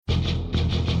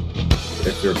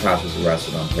if there were pastors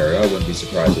arrested in Ontario. I wouldn't be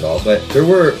surprised at all. But there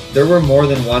were more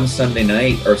than one Sunday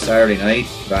night or Saturday night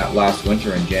that last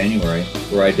winter in January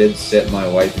where I did sit my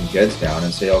wife and kids down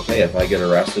and say, okay, if I get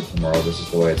arrested tomorrow, this is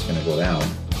the way it's going to go down.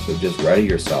 So just ready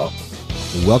yourself.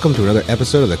 Welcome to another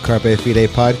episode of the Carpe Fide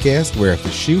podcast, where if the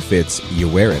shoe fits, you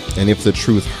wear it. And if the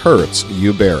truth hurts,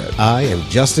 you bear it. I am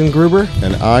Justin Gruber.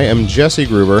 And I am Jesse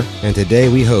Gruber. And today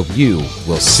we hope you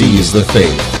will seize the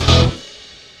faith.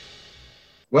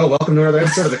 Well, welcome to another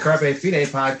episode of the Carpe Fide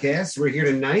podcast. We're here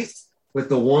tonight with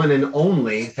the one and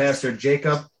only Pastor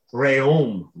Jacob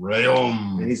Rayom.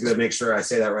 And he's going to make sure I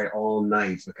say that right all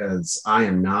night because I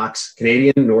am not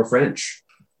Canadian nor French.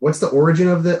 What's the origin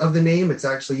of the name? It's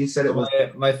actually, you said it was...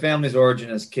 My family's origin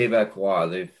is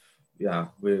Quebecois.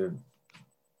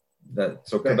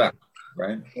 Quebec,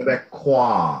 right?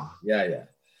 Quebecois. Yeah.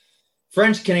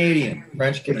 French Canadian.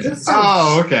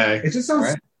 Oh, okay. It just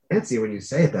sounds fancy when you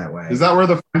say it that way. Is that where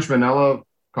the French vanilla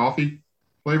coffee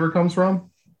flavor comes from?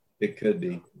 It could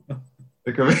be.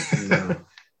 It could be.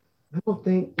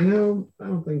 No. I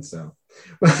don't think so.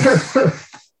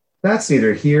 That's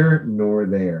neither here nor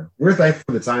there. We're thankful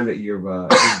for the time that you're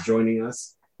joining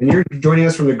us. And you're joining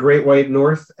us from the Great White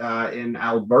North in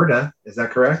Alberta. Is that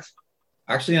correct?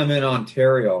 Actually, I'm in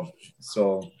Ontario.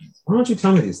 So why don't you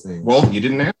tell me these things? Well, you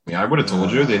didn't ask me. I would have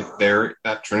told you that they're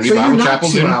at Trinity so Bible you're Chapel.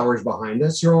 Not 2 hours behind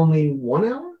us. You're only 1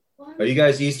 hour behind? Are you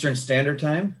guys Eastern Standard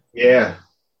Time? Yeah.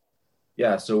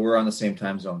 Yeah, so we're on the same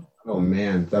time zone. Oh,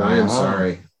 man. Then I am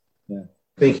sorry. Yeah.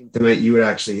 Thinking tonight you would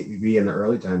actually be in the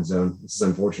early time zone. This is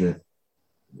unfortunate.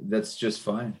 That's just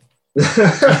fine.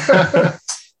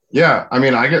 Yeah, I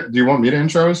mean, do you want me to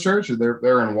intro his church?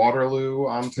 They're in Waterloo,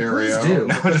 Ontario. Please do.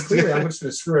 Clearly, I'm just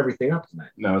going to screw everything up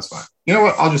tonight. No, it's fine. You know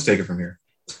what? I'll just take it from here.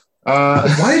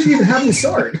 Why did you even have me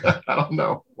start? I don't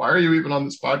know. Why are you even on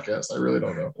this podcast? I really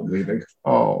don't know. I'm leaving.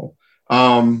 Oh.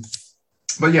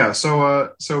 But yeah,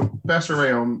 so Pastor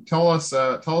Rayom, tell us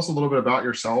a little bit about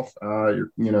yourself,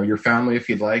 your family, if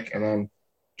you'd like, and then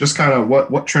just kind of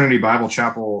what Trinity Bible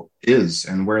Chapel is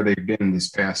and where they've been this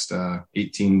past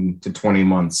 18 to 20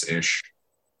 months ish.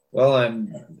 Well,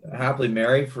 I'm happily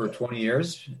married for 20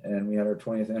 years, and we had our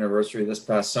 20th anniversary this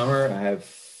past summer. I have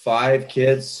 5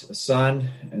 kids, a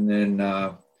son, and then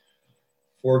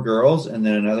 4 girls, and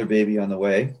then another baby on the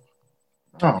way.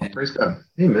 Oh, praise God.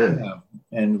 Amen.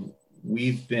 And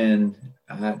we've been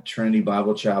at Trinity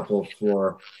Bible Chapel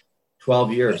for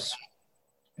 12 years.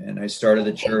 And I started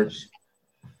the church.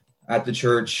 At the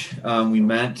church, we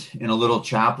met in a little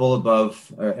chapel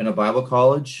above in a Bible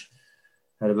college.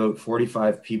 Had about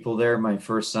 45 people there my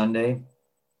first Sunday.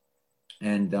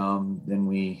 And then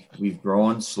we've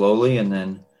grown slowly and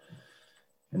then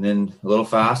a little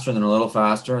faster and then a little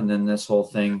faster. And then this whole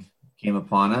thing came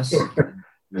upon us.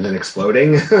 And then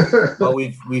exploding. Well,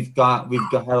 we've had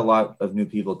a lot of new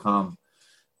people come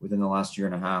within the last year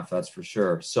and a half. That's for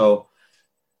sure. So,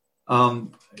 I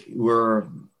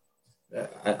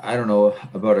don't know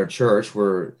about our church.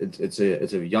 It's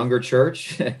a younger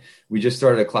church. We just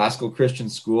started a classical Christian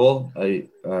school a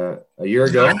year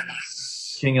ago.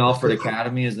 King Alfred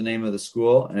Academy is the name of the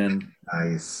school, and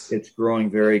nice. It's growing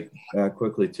very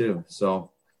quickly too.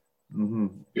 So,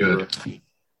 good.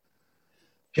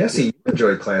 Jesse, you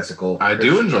enjoy classical. I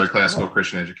do enjoy classical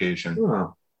Christian education.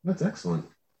 Oh, that's excellent.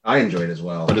 I enjoy it as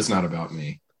well. But it's not about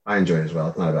me. I enjoy it as well.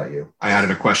 It's not about you. I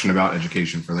added a question about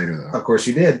education for later, though. Of course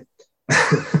you did.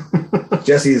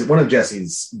 One of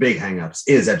Jesse's big hangups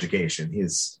is education.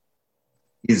 He's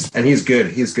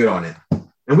good. He's good on it.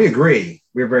 And we agree.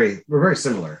 We're very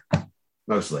similar,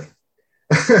 mostly.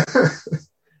 I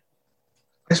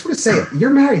just want to say, you're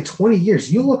married 20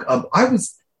 years. You look up.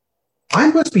 I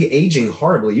must be aging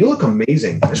horribly. You look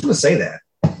amazing. I just want to say that.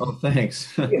 Oh,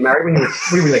 thanks. You get married when you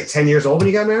were like 10 years old when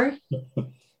you got married?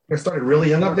 You started really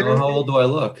young up there? How old do I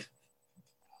look?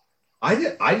 I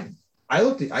did.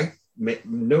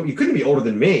 No, you couldn't be older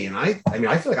than me. And I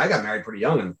feel like I got married pretty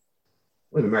young and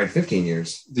we've been married 15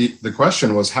 years. The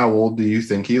question was, how old do you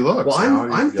think he looks?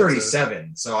 Well, I'm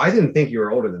 37, so I didn't think you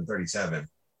were older than 37.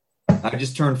 I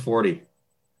just turned 40.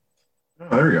 Oh,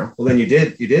 there we go. Well, then you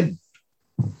did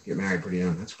get married pretty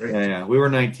young. That's great. Yeah. We were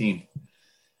 19.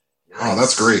 Nice. Oh,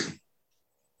 that's great.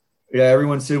 Yeah,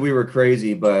 everyone said we were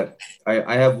crazy, but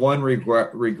I have one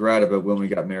regret about when we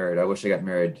got married. I wish I got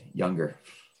married younger.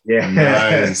 Yeah.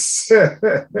 Nice.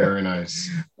 Very nice.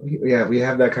 Yeah, we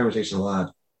have that conversation a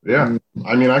lot. Yeah.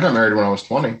 I mean, I got married when I was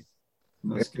 20.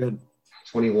 That's good.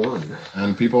 21.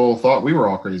 And people thought we were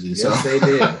all crazy. Yes, they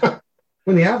did.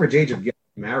 When the average age of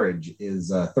marriage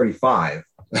is 35,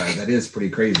 that is pretty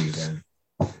crazy then.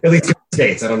 At least in the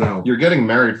States, I don't know. You're getting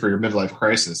married for your midlife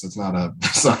crisis. It's not a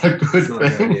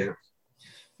good thing.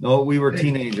 No, we were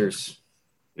teenagers.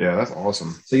 Yeah, that's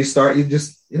awesome. So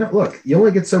look, you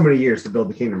only get so many years to build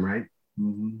the kingdom, right?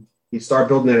 Mm-hmm. You start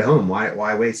building it at home.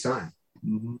 Why waste time?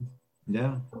 Mm-hmm.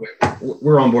 Yeah.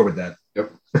 We're on board with that.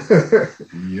 Yep.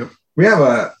 Yep.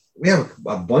 We have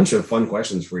a bunch of fun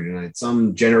questions for you tonight.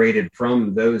 Some generated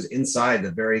from those inside the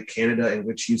very Canada in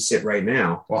which you sit right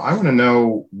now. Well, I want to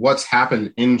know what's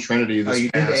happened in Trinity this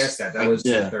you past. did ask that. That was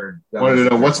the third. I wanted to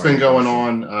know what's been going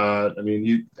on. I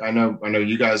mean, I know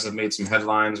you guys have made some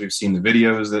headlines. We've seen the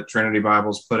videos that Trinity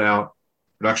Bibles put out.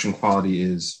 Production quality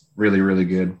is really, really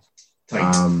good.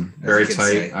 Tight, very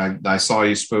tight. I saw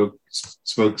you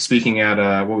speaking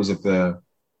at what was it, the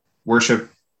worship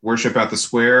at the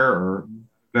square or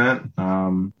event?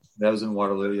 That was in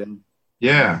Waterloo.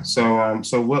 Yeah. So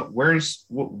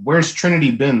where's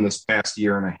Trinity been this past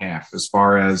year and a half as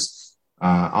far as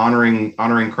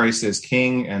honoring Christ as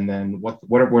King, and then what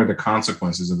were the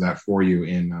consequences of that for you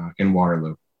in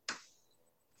Waterloo?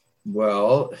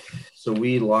 Well, so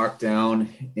we locked down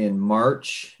in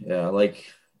March,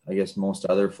 like I guess most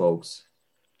other folks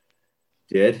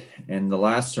did. And the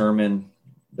last sermon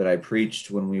that I preached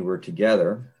when we were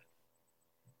together,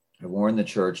 I warned the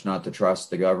church not to trust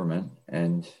the government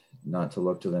and not to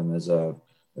look to them as a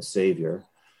savior.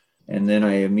 And then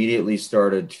I immediately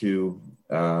started to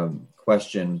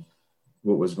question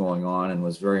what was going on and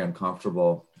was very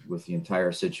uncomfortable with the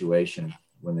entire situation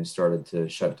when they started to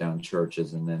shut down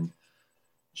churches and then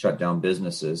shut down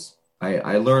businesses.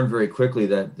 I learned very quickly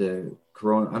that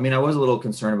I was a little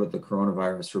concerned about the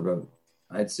coronavirus for about,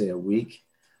 I'd say, a week.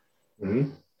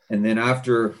 Mm-hmm. And then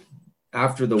after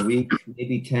the week,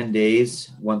 maybe 10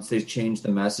 days, once they changed the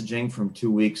messaging from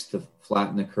 2 weeks to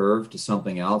flatten the curve to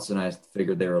something else, and I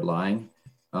figured they were lying.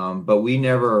 But we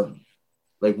never,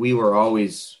 we were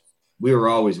always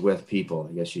with people,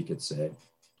 I guess you could say.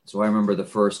 So I remember the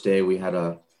first day we had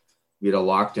a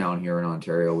lockdown here in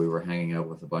Ontario. We were hanging out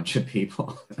with a bunch of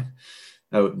people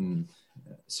out, and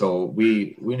so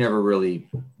we never really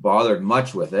bothered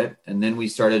much with it. And then we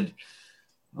started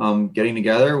getting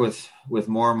together with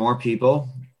more and more people,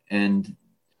 and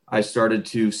I started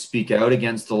to speak out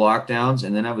against the lockdowns.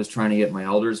 And then I was trying to get my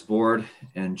elders board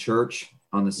and church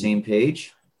on the same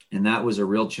page, and that was a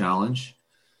real challenge,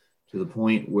 to the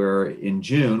point where in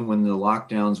June, when the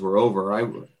lockdowns were over,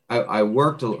 I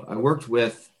worked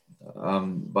with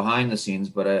behind the scenes,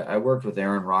 but I worked with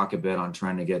Aaron Rock a bit on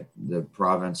trying to get the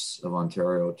province of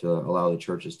Ontario to allow the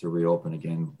churches to reopen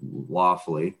again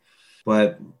lawfully.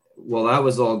 But while that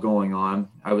was all going on,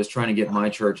 I was trying to get my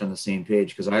church on the same page,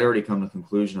 because I'd already come to the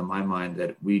conclusion in my mind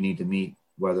that we need to meet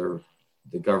whether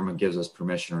the government gives us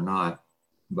permission or not.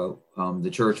 But the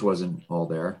church wasn't all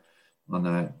there on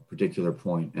that particular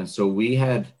point. And so we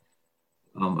had,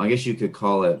 I guess you could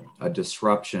call it a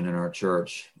disruption in our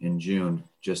church in June,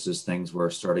 just as things were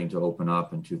starting to open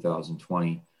up in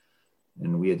 2020.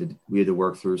 And we had to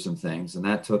work through some things. And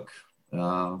that took,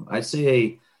 I'd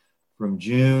say, from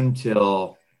June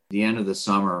till the end of the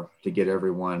summer to get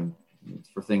everyone,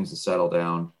 for things to settle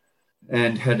down,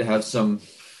 and had to have some,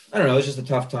 I don't know, it was just a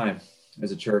tough time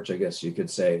as a church, I guess you could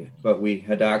say. But we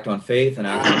had to act on faith and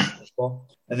act on principle.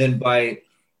 And then by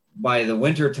the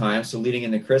winter time, so leading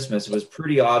into Christmas, it was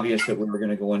pretty obvious that we were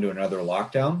going to go into another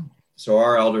lockdown. So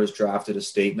our elders drafted a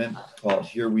statement called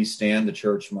 "Here We Stand, the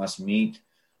Church Must Meet,"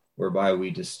 whereby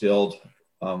we distilled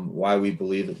why we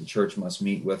believe that the church must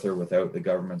meet with or without the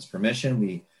government's permission.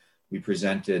 We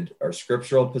presented our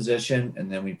scriptural position,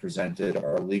 and then we presented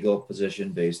our legal position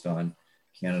based on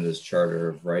Canada's Charter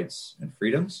of Rights and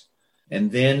Freedoms.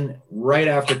 And then right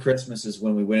after Christmas is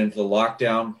when we went into the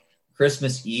lockdown.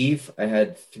 Christmas Eve, I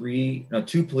had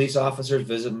two police officers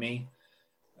visit me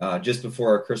just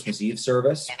before our Christmas Eve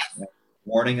service,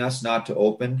 warning us not to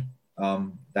open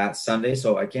that Sunday.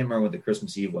 So I can't remember what the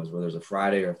Christmas Eve was, whether it was a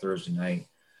Friday or Thursday night.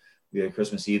 We had a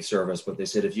Christmas Eve service, but they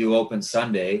said, if you open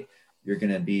Sunday, you're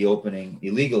going to be opening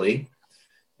illegally.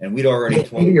 And we'd already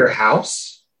told your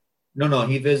house. No,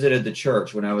 he visited the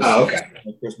church when I was. Oh, okay.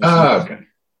 Christmas Eve. Okay.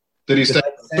 Did he stay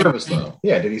for the service though?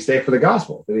 Yeah. Did he stay for the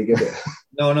gospel? Did he get it?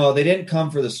 No, they didn't come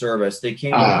for the service. They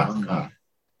came. Yeah,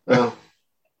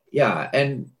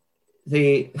 and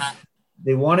they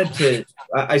wanted to.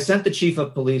 I sent the chief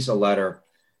of police a letter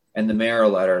and the mayor a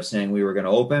letter saying we were going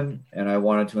to open, and I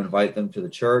wanted to invite them to the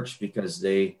church because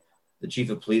the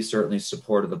chief of police certainly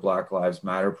supported the Black Lives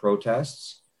Matter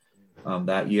protests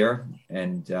that year,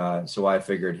 and so I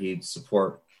figured he'd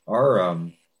support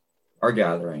our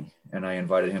gathering, and I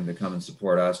invited him to come and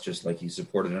support us, just like he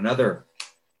supported another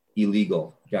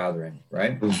illegal gathering,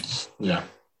 right? Yeah.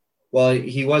 Well,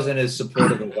 he wasn't as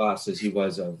supportive of us as he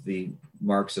was of the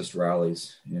Marxist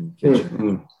rallies in Kitchener.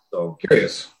 Mm-hmm. So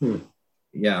curious.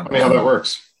 Yeah. Funny how that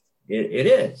works. It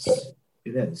is.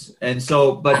 And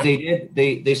so, but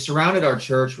they surrounded our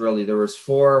church. Really, there was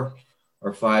 4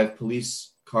 or 5 police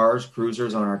cars,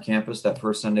 cruisers on our campus that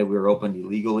first Sunday we were opened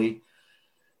illegally.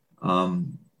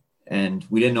 And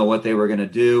we didn't know what they were going to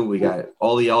do.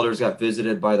 All the elders got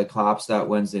visited by the cops that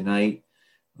Wednesday night.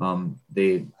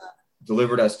 They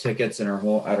delivered us tickets at our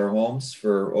homes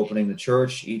for opening the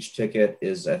church. Each ticket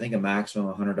is, I think, a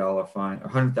maximum $100 fine,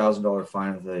 $100,000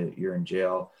 fine if you're in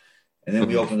jail. And then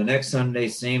we opened the next Sunday,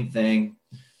 same thing.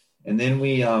 And then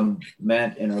we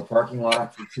met in our parking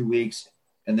lot for 2 weeks.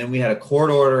 And then we had a court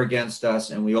order against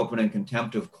us, and we opened in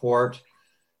contempt of court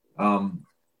on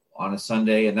a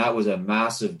Sunday. And that was a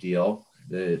massive deal.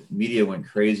 The media went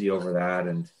crazy over that.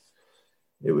 And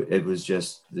it was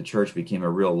just, the church became a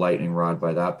real lightning rod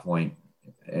by that point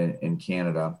in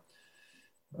Canada,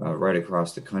 right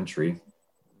across the country.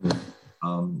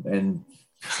 And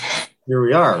here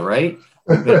we are, right?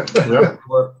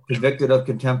 Convicted of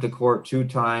contempt of court 2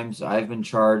 times. I've been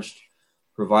charged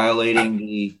for violating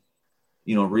the,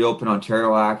 Reopen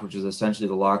Ontario Act, which is essentially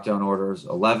the lockdown orders.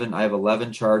 I have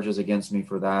 11 charges against me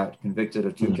for that. Convicted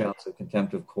of 2 counts of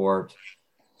contempt of court.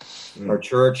 Our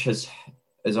church is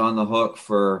on the hook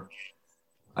for,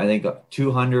 I think,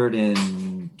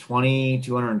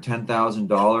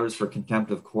 $210,000 for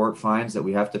contempt of court fines that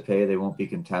we have to pay. They won't be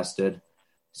contested.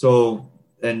 So,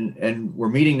 and we're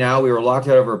meeting now. We were locked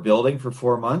out of our building for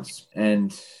 4 months,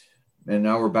 and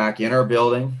now we're back in our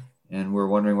building, and we're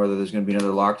wondering whether there's going to be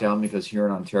another lockdown, because here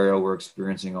in Ontario, we're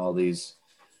experiencing all these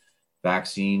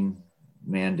vaccine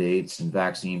mandates and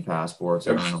vaccine passports.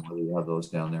 I don't know whether you have those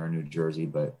down there in New Jersey,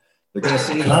 but they're going to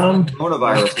say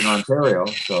coronavirus in Ontario.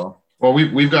 So, well,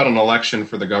 we've got an election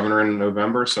for the governor in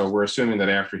November, so we're assuming that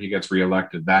after he gets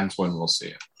reelected, that's when we'll see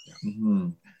it. Yeah. Mm-hmm.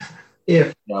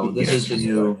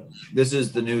 This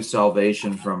is the new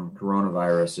salvation from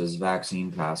coronavirus is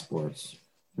vaccine passports.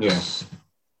 Yeah,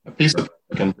 a piece that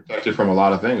can protect you from a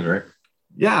lot of things, right?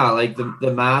 Yeah, like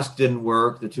the mask didn't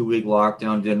work, the 2-week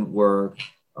lockdown didn't work,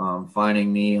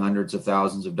 fining me hundreds of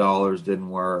thousands of dollars didn't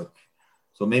work.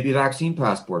 So maybe vaccine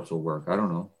passports will work. I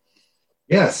don't know.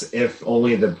 Yes, if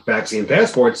only the vaccine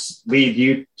passports lead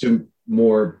you to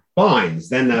more fines,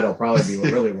 then that'll probably be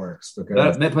what really works. But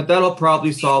that'll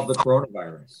probably solve the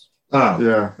coronavirus. Oh,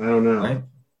 yeah. I don't know. Right?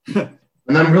 And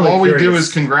then really all curious. We do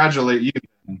is congratulate you.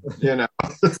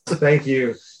 Thank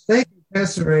you,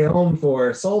 Pastor Rayom,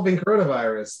 for solving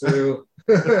coronavirus through.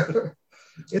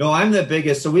 No, I'm the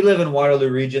biggest. So we live in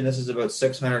Waterloo region. This is about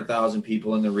 600,000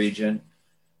 people in the region.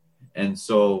 And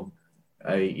so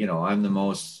I'm the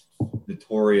most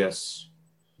notorious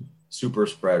super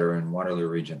spreader in Waterloo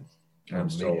region.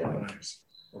 Well,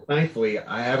 thankfully,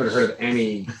 I haven't heard of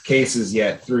any cases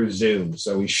yet through Zoom,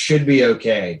 so we should be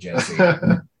okay, Jesse.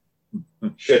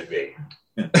 Should be.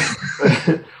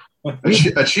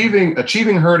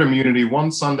 Achieving herd immunity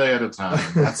one Sunday at a time.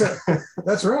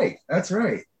 That's right. It's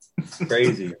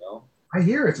crazy, I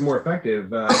hear it's more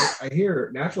effective. I hear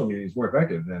natural immunity is more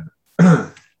effective than,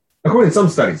 according to some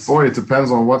studies. Boy, it depends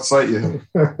on what site you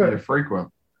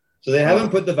frequent. So they haven't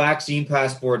put the vaccine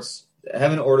passports,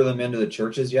 haven't ordered them into the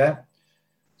churches yet.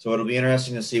 So it'll be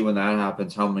interesting to see when that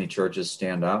happens, how many churches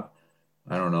stand up.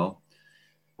 I don't know.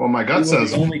 Well, my gut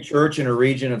says the only church in a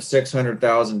region of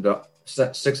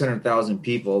 600,000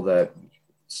 people that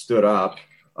stood up.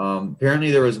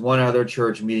 Apparently there was one other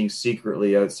church meeting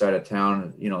secretly outside of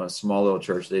town, a small little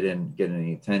church. They didn't get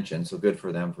any attention. So good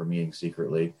for them for meeting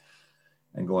secretly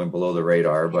and going below the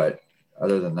radar. But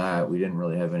other than that, we didn't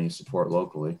really have any support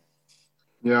locally.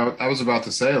 Yeah, I was about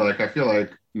to say, I feel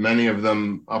like many of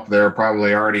them up there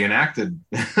probably already enacted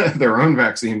their own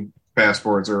vaccine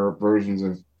passports or versions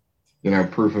of,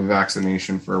 proof of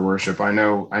vaccination for worship. I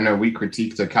know we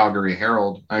critiqued the Calgary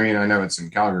Herald. I mean, I know it's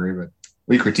in Calgary, but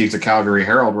we critiqued the Calgary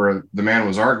Herald where the man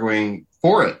was arguing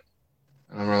for it.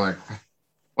 And we're like,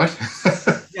 what?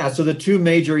 Yeah, so the 2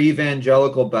 major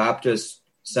evangelical Baptist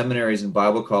seminaries and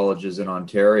Bible colleges in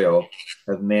Ontario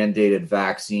have mandated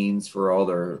vaccines for all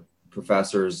their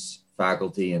professors,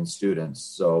 faculty, and students.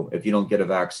 So if you don't get a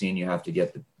vaccine, you have to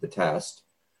get the test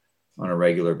on a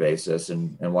regular basis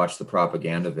and watch the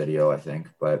propaganda video, I think.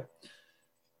 But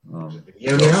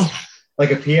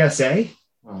like a PSA?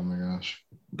 Oh my gosh.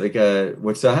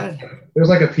 What's that? There's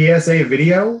like a PSA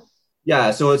video?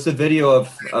 Yeah, so it's a video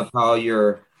of how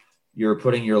you're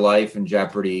putting your life in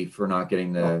jeopardy for not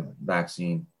getting the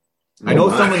vaccine. I know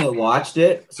someone that watched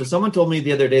it. So someone told me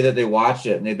the other day that they watched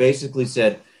it, and they basically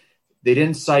said they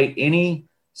didn't cite any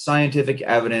scientific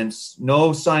evidence,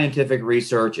 no scientific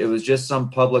research. It was just some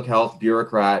public health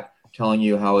bureaucrat telling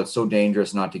you how it's so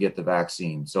dangerous not to get the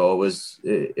vaccine. So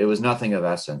it was nothing of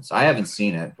essence. I haven't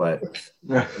seen it, but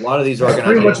a lot of these Pretty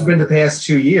organizations much been the past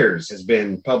 2 years has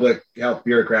been public health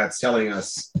bureaucrats telling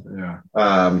us,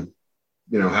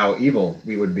 how evil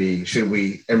we would be should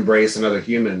we embrace another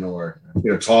human or,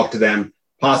 talk to them,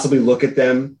 possibly look at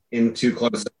them in too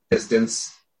close a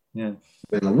distance. Yeah.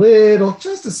 Been a little,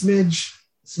 just a smidge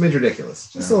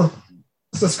ridiculous. Just a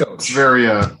scotch. It's very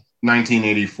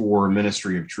 1984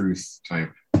 Ministry of Truth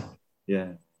type.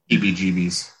 Yeah.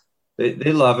 EBGBs.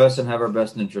 They love us and have our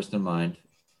best interest in mind.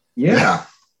 Yeah.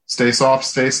 Stay soft,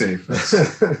 stay safe.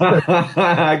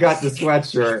 I got the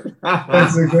sweatshirt.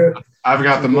 That's a good. I've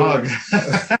got the mug.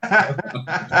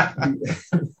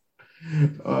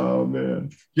 Oh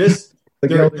man.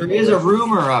 There is a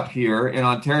rumor up here in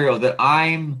Ontario that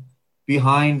I'm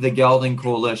behind the Gelding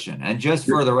Coalition. And just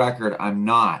for the record, I'm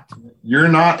not. You're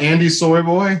not Andy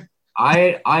Soyboy?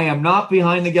 I am not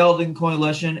behind the Gelding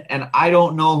Coalition, and I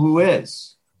don't know who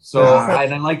is. So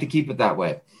I'd like to keep it that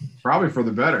way. Probably for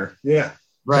the better. Yeah.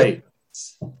 Right.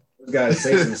 Those guys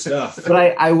say some stuff.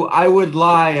 But I would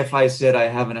lie if I said I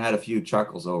haven't had a few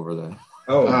chuckles over the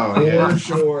Oh yeah,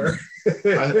 sure.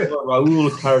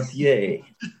 Raoul Cartier.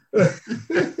 That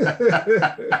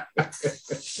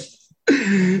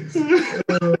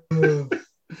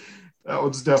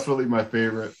one's definitely my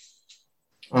favorite.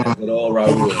 Good old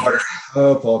Raoul.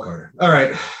 Paul Carter. All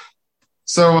right.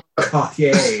 So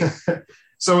yay.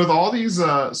 So with all these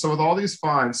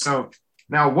fines, so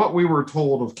now what we were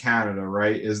told of Canada,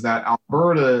 right, is that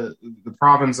Alberta, the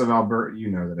province of Alberta, you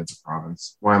know that it's a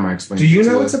province. Why am I explaining? Do you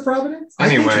know it's a province?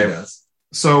 Anyway,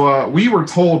 so we were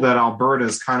told that Alberta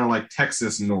is kind of like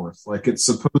Texas North, like it's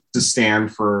supposed to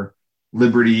stand for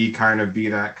liberty, kind of be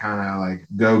that kind of like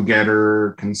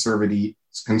go-getter,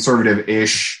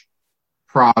 conservative-ish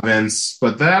province,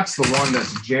 but that's the one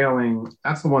that's jailing.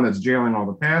 That's the one that's jailing all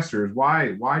the pastors.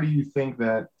 Why do you think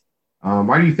that?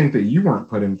 Why do you think that you weren't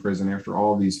put in prison after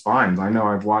all these fines? I know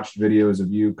I've watched videos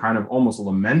of you kind of almost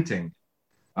lamenting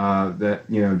that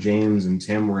James and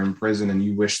Tim were in prison, and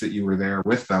you wish that you were there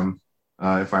with them.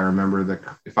 If I remember the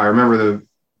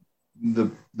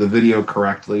video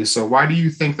correctly. So why do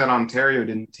you think that Ontario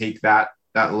didn't take that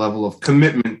level of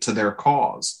commitment to their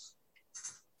cause?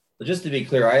 Just to be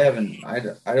clear, I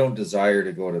don't desire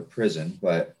to go to prison,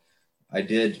 but I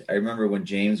did. I remember when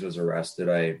James was arrested,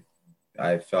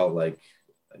 I felt like,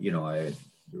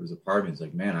 there was a part of me that's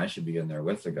like, man, I should be in there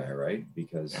with the guy, right?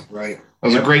 Because right. That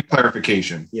was a great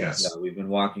clarification. Yes. Yeah, we've been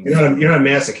walking. You're not a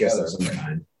masochist of some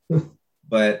kind.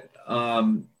 But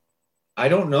I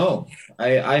don't know.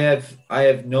 I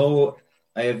have no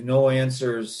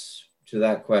answers to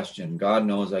that question. God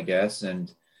knows, I guess,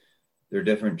 and there are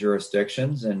different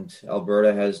jurisdictions, and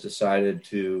Alberta has decided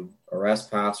to arrest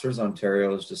pastors.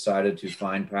 Ontario has decided to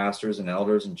fine pastors and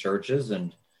elders and churches,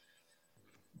 and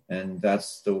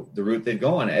that's the route they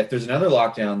go on. If there's another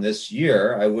lockdown this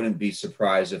year, I wouldn't be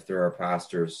surprised if there are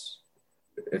pastors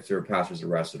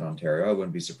arrested in Ontario. I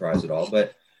wouldn't be surprised at all.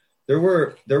 But there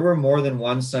were more than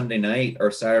one Sunday night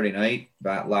or Saturday night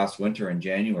back last winter in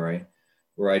January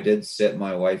where I did sit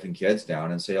my wife and kids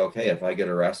down and say, okay, if I get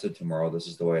arrested tomorrow, this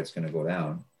is the way it's going to go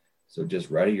down. So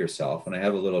just ready yourself. And I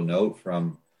have a little note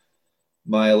from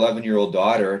my 11-year-old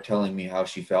daughter telling me how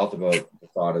she felt about the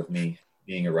thought of me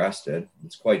being arrested.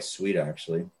 It's quite sweet,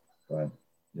 actually. But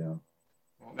yeah.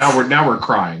 Now we're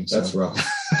crying. So. That's rough.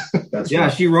 Yeah,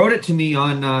 she wrote it to me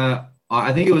on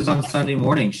I think it was on Sunday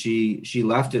morning. She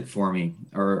left it for me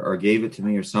or gave it to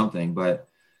me or something, but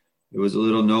it was a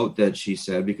little note that she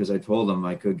said because I told them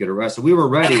I could get arrested. We were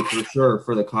ready for sure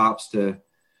for the cops to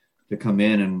come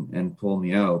in and pull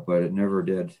me out, but it never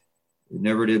did. It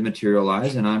never did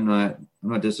materialize, and I'm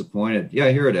not disappointed. Yeah,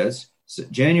 here it is.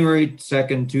 January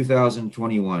 2nd,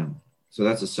 2021. So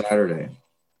that's a Saturday.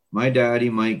 My daddy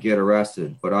might get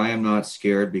arrested, but I am not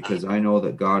scared because I know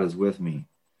that God is with me.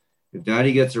 If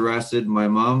daddy gets arrested, my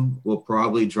mom will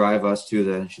probably drive us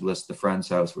to she lists the friend's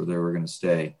house where they were going to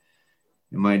stay.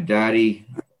 And my daddy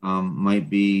might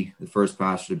be the first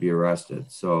pastor to be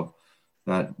arrested. So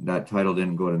that title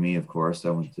didn't go to me, of course.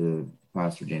 That went to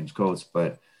Pastor James Coates.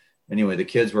 But anyway, the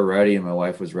kids were ready and my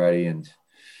wife was ready, and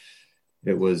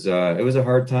it was a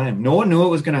hard time. No one knew what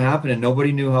was going to happen, and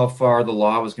nobody knew how far the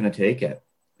law was going to take it.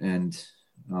 And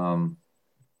now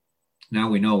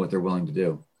we know what they're willing to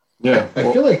do. Yeah,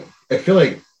 I feel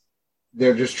like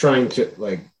they're just trying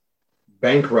to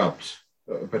bankrupt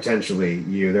potentially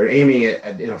you. They're aiming it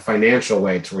in a financial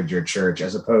way towards your church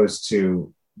as opposed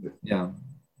to. Yeah.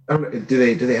 Do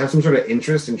they have some sort of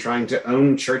interest in trying to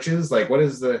own churches? Like, what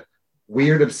is the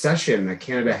weird obsession that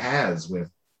Canada has with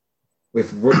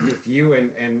with you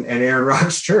and Aaron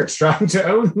Rock's church trying to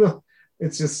own them.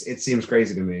 It seems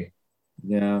crazy to me.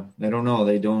 Yeah, I don't know.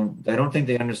 I don't think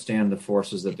they understand the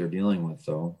forces that they're dealing with,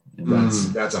 though.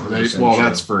 That's 100%. Well,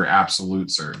 that's for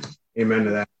absolute certain. Amen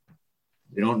to that.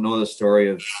 They don't know the story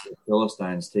of the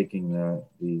Philistines taking the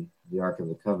Ark of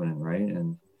the Covenant, right?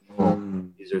 And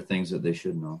these are things that they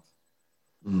should know.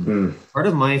 Part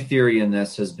of my theory in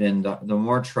this has been the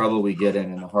more trouble we get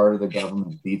in and the harder the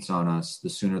government beats on us,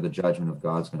 the sooner the judgment of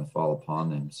God's going to fall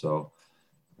upon them. So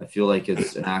I feel like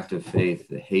it's an act of faith,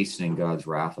 the hastening God's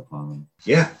wrath upon them.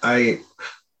 Yeah,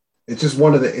 it's just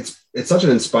one of the, it's such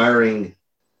an inspiring,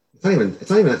 it's not even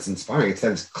that's inspiring, it's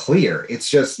that it's clear. It's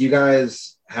just, you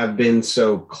guys have been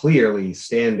so clearly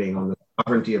standing on the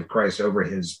sovereignty of Christ over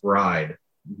his bride.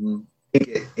 I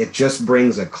think it just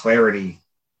brings a clarity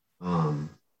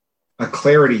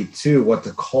to what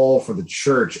the call for the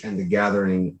church and the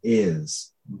gathering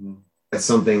is. That's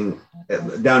something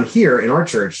down here in our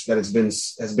church that has been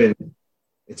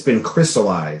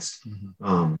crystallized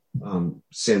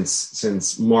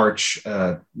since March.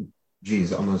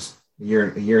 Almost a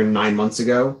year and 9 months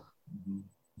ago.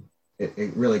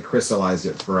 It really crystallized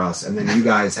it for us, and then you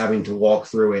guys having to walk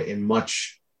through it in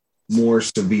much more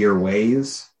severe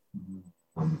ways.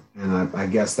 And I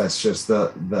guess that's just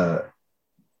the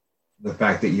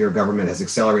fact that your government has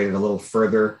accelerated a little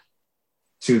further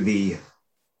to the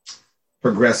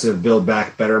progressive Build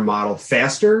Back Better model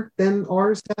faster than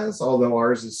ours has, although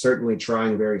ours is certainly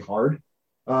trying very hard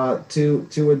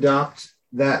to adopt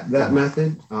that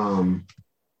method.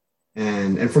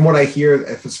 And from what I hear,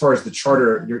 as far as the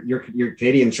charter, your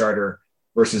Canadian charter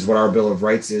versus what our Bill of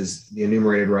Rights is, the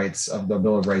enumerated rights of the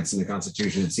Bill of Rights in the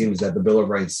Constitution, it seems that the Bill of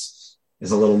Rights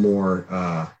is a little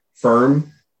more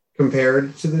firm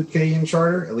compared to the Canadian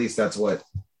charter. At least that's what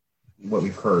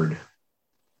we've heard.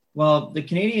 Well, the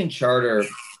Canadian charter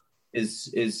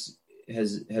has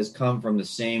come from the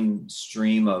same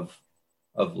stream of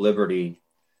liberty,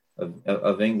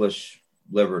 of English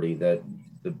liberty that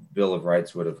the Bill of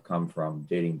Rights would have come from,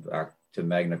 dating back to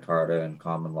Magna Carta and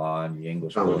common law and the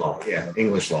English law. Yeah,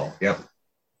 English law. Yep.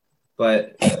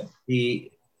 But the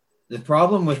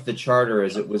problem with the charter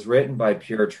is it was written by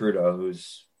Pierre Trudeau,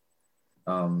 who's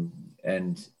and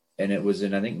it was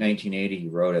in, I think, 1980 he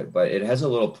wrote it, but it has a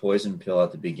little poison pill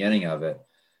at the beginning of it.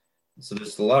 So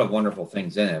there's a lot of wonderful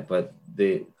things in it, but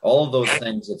all of those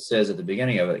things it says at the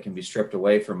beginning of it can be stripped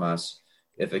away from us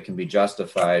if it can be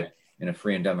justified in a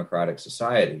free and democratic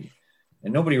society.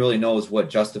 And nobody really knows what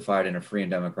justified in a free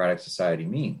and democratic society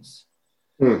means.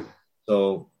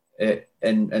 So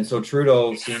so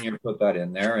Trudeau Sr. put that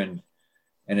in there, and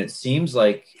it seems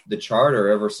like the charter,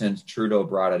 ever since Trudeau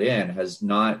brought it in, has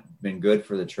not been good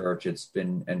for the church.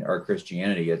 And our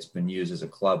Christianity, it's been used as a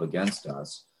club against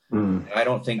us. I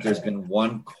don't think there's been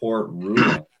one court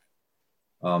ruling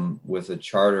with a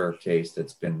charter case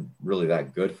that's been really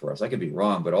that good for us. I could be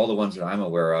wrong, but all the ones that I'm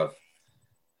aware of,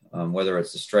 whether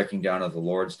it's the striking down of the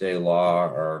Lord's Day law,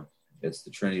 or it's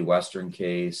the Trinity Western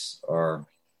case, or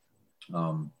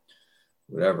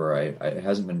whatever, it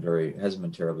hasn't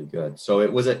been terribly good. So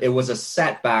it was a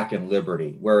setback in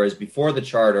liberty, whereas before the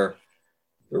charter,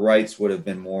 the rights would have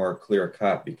been more clear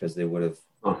cut because they would have.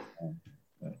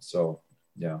 So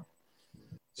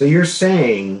you're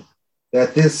saying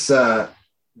that this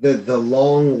the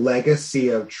long legacy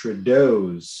of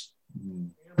Trudeau's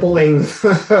pulling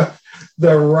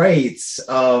the rights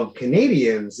of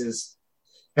Canadians is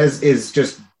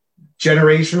just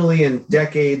generationally and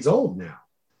decades old now.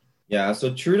 Yeah,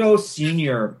 so Trudeau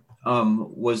Sr.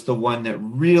 Was the one that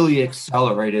really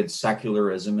accelerated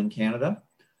secularism in Canada.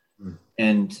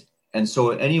 And so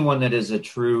anyone that is a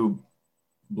true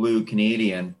blue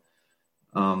Canadian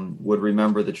would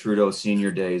remember the Trudeau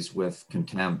Sr. days with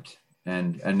contempt.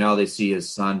 And now they see his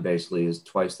son basically is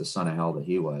twice the son of hell that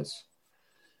he was.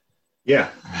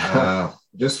 Yeah.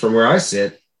 Just from where I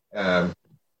sit,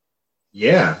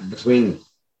 between,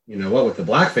 with the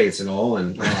blackface and all,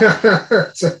 and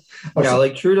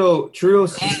like Trudeau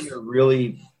Sr.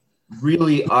 really,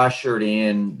 really ushered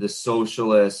in the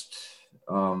socialist,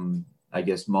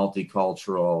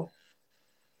 multicultural,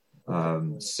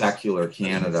 secular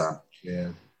Canada. Yeah.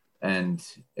 And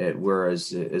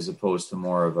whereas as opposed to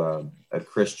more of a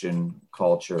Christian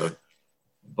culture,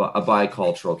 but a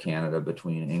bicultural Canada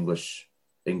between English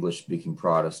speaking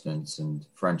Protestants and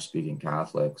French speaking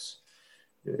Catholics,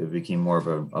 it became more of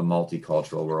a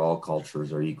multicultural where all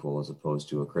cultures are equal, as opposed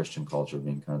to a Christian culture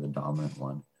being kind of the dominant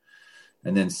one.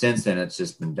 And then since then, it's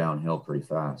just been downhill pretty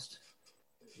fast.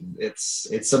 It's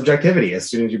subjectivity. As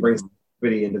soon as you bring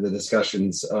subjectivity into the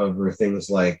discussions of things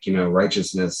like,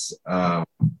 righteousness,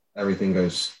 everything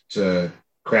goes to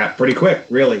crap pretty quick,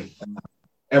 really,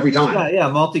 every time. Yeah.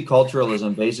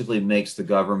 Multiculturalism basically makes the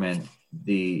government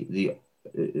the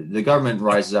government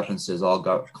rises up and says all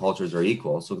cultures are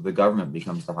equal, so the government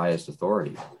becomes the highest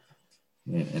authority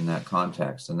in that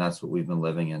context, and that's what we've been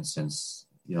living in since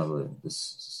the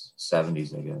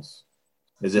 70s, I guess,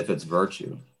 as if it's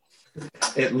virtue.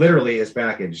 It literally is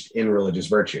packaged in religious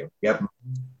virtue. Yep.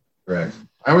 Correct.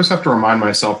 I always have to remind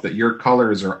myself that your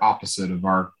colors are opposite of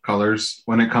our colors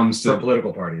when it comes to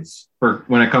political parties.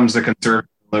 When it comes to conservative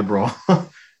and liberal.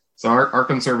 So our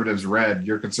conservative's red,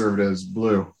 your conservative's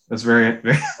blue. That's very,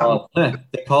 very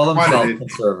they call themselves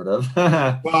conservative.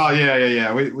 Well,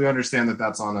 yeah. We understand that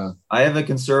that's on a. I have a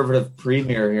conservative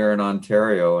premier here in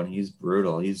Ontario, and he's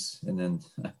brutal.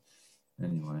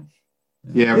 Anyway.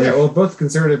 Yeah. Well, both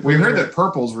conservative. We heard that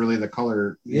purple's really the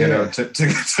color,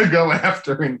 to go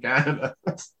after in Canada.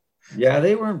 Yeah,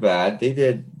 they weren't bad.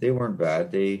 They weren't bad.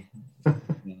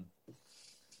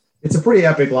 It's a pretty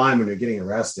epic line when you're getting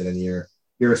arrested, and your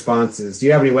response is, "Do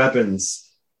you have any weapons?"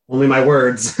 Only my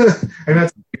words. And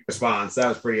that's a big response. That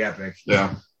was pretty epic.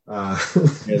 Yeah. Yeah,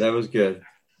 that was good.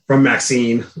 From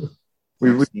Maxine.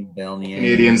 We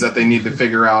Canadians that they need to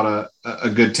figure out a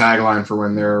good tagline for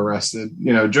when they're arrested,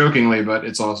 jokingly, but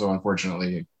it's also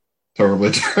unfortunately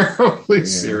terribly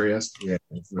serious. Yeah,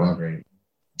 it's not great.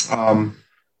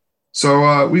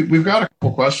 So we've got a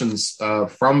couple questions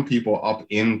from people up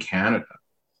in Canada,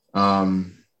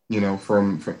 from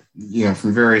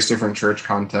various different church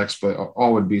contexts, but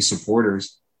all would be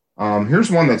supporters. Here's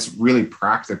one that's really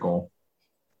practical.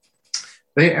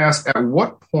 They ask, at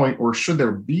what point, or should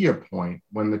there be a point,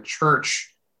 when the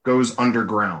church goes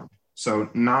underground? So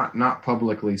not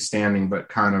publicly standing, but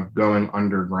kind of going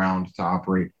underground to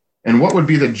operate. And what would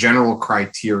be the general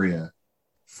criteria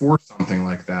for something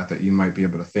like that you might be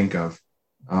able to think of?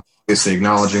 Obviously,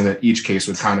 acknowledging that each case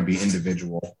would kind of be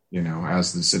individual,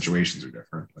 as the situations are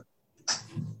different. But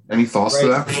any thoughts to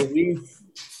that? So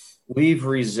we've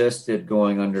resisted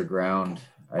going underground,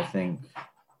 I think,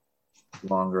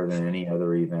 longer than any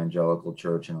other evangelical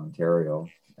church in Ontario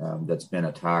that's been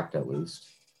attacked, at least.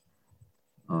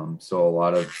 So a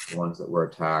lot of the ones that were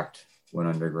attacked went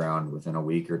underground within a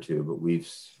week or two, but we've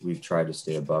tried to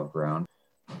stay above ground.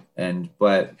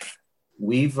 But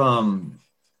we've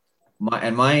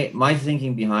my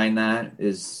thinking behind that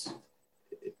is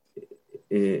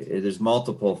there's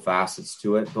multiple facets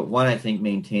to it, but one, I think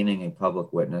maintaining a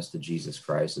public witness to Jesus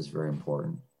Christ is very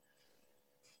important.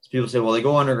 People say, well, they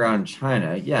go underground in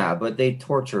China. Yeah, but they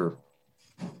torture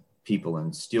people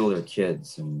and steal their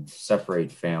kids and separate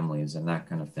families and that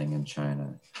kind of thing in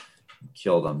China,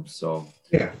 kill them. So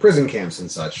yeah, prison camps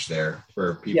and such there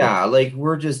for people. Yeah,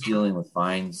 we're just dealing with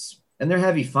fines, and they're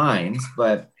heavy fines,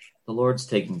 but the Lord's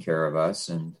taking care of us.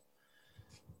 And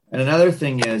another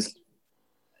thing is,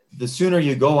 the sooner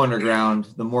you go underground,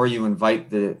 the more you invite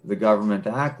the government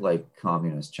to act like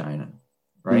communist China.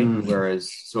 Right.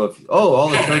 Whereas, so if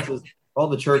all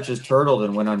the churches turtled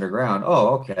and went underground,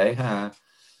 okay,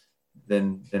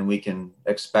 then we can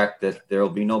expect that there will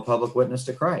be no public witness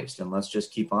to Christ, and let's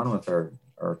just keep on with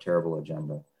our terrible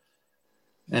agenda.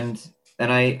 And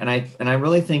I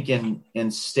really think in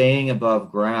staying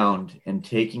above ground and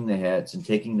taking the hits and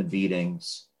taking the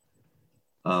beatings,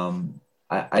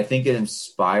 I think it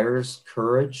inspires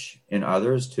courage in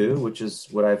others too, which is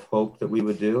what I've hoped that we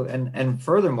would do, and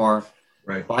furthermore.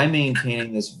 Right. By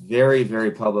maintaining this very, very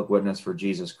public witness for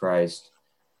Jesus Christ,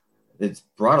 it's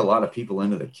brought a lot of people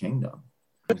into the kingdom.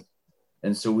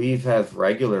 And so we've had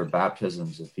regular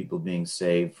baptisms of people being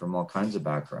saved from all kinds of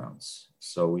backgrounds.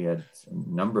 So we had a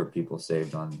number of people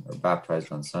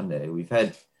baptized on Sunday. We've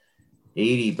had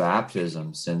 80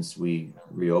 baptisms since we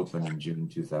reopened in June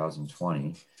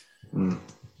 2020.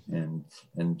 And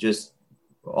just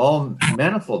all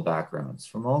manifold backgrounds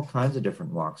from all kinds of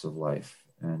different walks of life.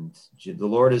 And the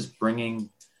Lord is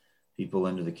bringing people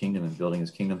into the kingdom and building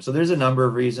his kingdom. So there's a number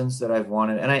of reasons that I've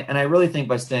wanted. And I really think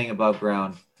by staying above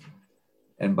ground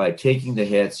and by taking the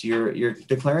hits, you're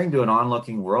declaring to an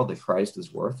onlooking world that Christ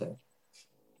is worth it.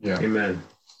 Yeah. Amen.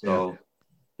 So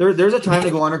there's a time to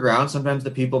go underground. Sometimes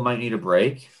the people might need a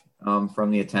break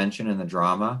from the attention and the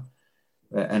drama.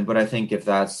 But I think if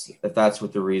that's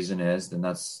what the reason is, then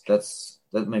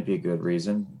that might be a good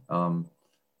reason.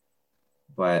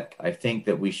 But I think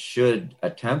that we should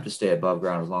attempt to stay above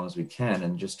ground as long as we can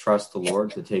and just trust the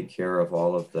Lord to take care of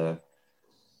all of the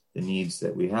needs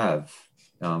that we have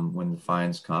when the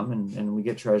fines come, and we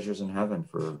get treasures in heaven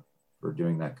for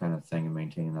doing that kind of thing and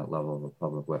maintaining that level of a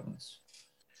public witness.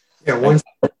 Yeah, once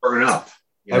burn up.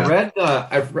 I read,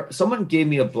 someone gave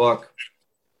me a book.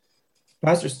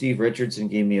 Pastor Steve Richardson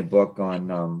gave me a book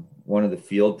on one of the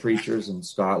field preachers in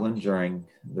Scotland during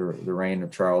the reign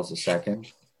of Charles II.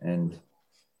 And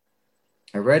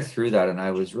I read through that and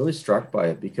I was really struck by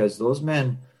it, because those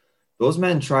men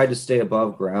tried to stay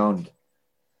above ground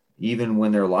even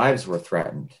when their lives were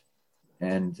threatened,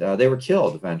 and they were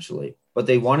killed eventually, but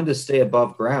they wanted to stay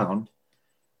above ground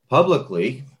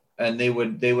publicly. And they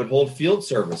would hold field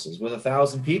services with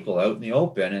 1,000 people out in the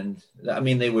open. And I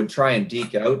mean, they would try and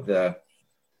deke out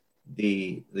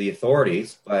the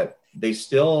authorities, but they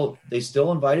still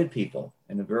invited people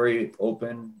in a very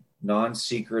open,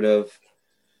 non-secretive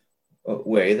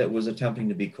way that was attempting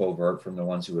to be covert from the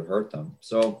ones who would hurt them.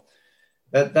 So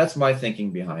that's my thinking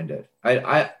behind it.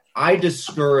 I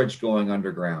discourage going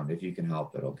underground if you can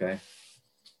help it. Okay.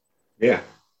 Yeah.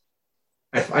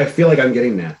 I feel like I'm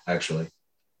getting that, actually.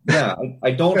 Yeah.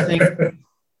 I don't think,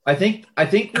 I think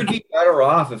we'd be better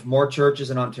off if more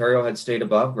churches in Ontario had stayed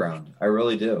above ground. I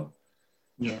really do.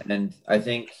 Yeah. And I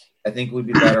think we'd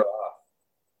be better off.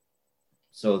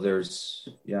 So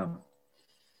yeah.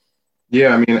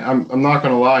 Yeah, I mean, I'm not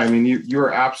going to lie. I mean,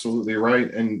 you're absolutely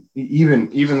right. And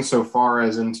even so far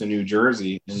as into New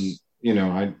Jersey, and, you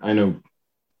know, I know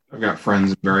I've got friends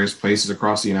in various places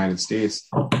across the United States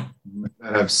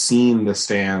that have seen the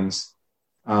stands,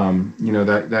 you know,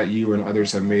 that you and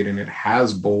others have made, and it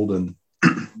has boldened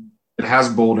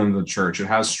the church. It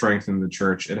has strengthened the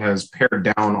church. It has pared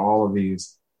down all of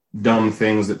these dumb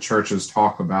things that churches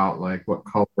talk about, like what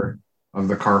color of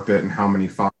the carpet and how many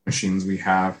fog machines we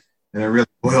have. And it really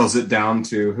boils it down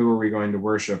to, who are we going to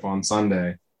worship on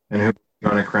Sunday, and who are we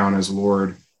going to crown as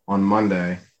Lord on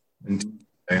Monday and Tuesday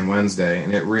and Wednesday.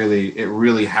 And it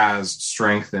really has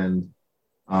strengthened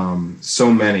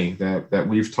so many that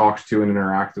we've talked to and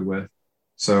interacted with.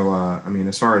 So, I mean,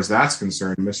 as far as that's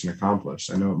concerned, mission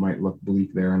accomplished. I know it might look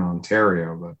bleak there in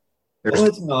Ontario, but well,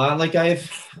 it's not. Like I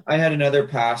had another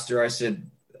pastor. I said,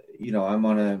 you know, I'm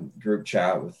on a group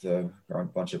chat with a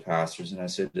bunch of pastors, and I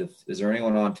said, is there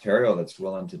anyone in Ontario that's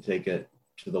willing to take it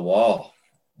to the wall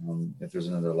if there's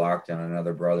another lockdown?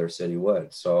 Another brother said he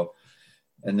would. So,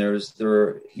 and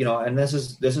you know, and this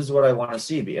is what I want to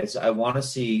see. Because I want to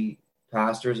see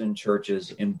pastors and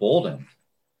churches emboldened.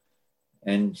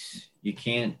 And you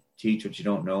can't teach what you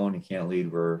don't know, and you can't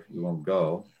lead where you won't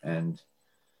go. And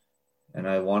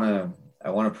I want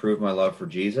to prove my love for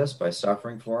Jesus by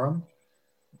suffering for him.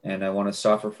 And I want to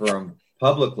suffer for him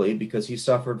publicly because he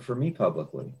suffered for me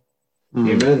publicly.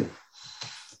 Amen.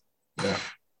 Yeah.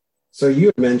 So you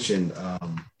had mentioned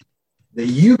that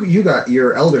you got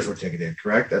your elders were ticketed,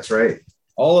 correct? That's right.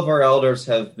 All of our elders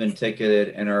have been ticketed,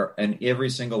 and every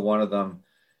single one of them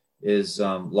is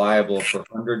liable for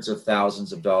hundreds of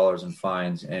thousands of dollars in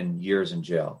fines and years in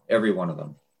jail. Every one of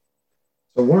them.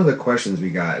 So one of the questions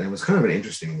we got, and it was kind of an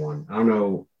interesting one. I don't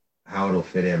know how it'll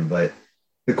fit in, but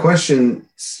the question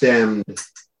stemmed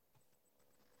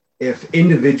if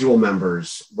individual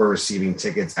members were receiving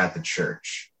tickets at the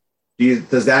church.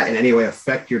 Does that in any way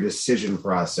affect your decision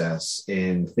process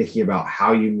in thinking about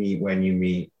how you meet, when you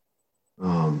meet?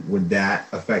 Would that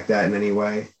affect that in any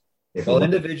way? Well,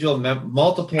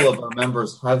 multiple of our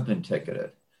members have been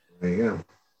ticketed. There you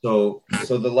go.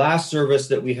 So the last service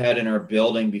that we had in our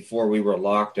building before we were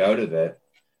locked out of it,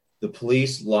 the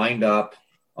police lined up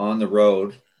on the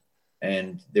road,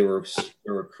 and there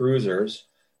were cruisers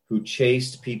who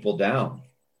chased people down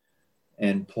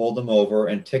and pulled them over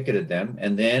and ticketed them.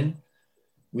 And then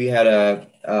we had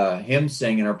a hymn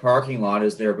sing in our parking lot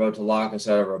as they're about to lock us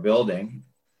out of our building.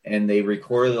 And they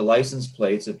recorded the license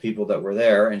plates of people that were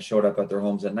there and showed up at their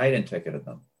homes at night and ticketed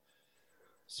them.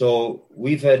 So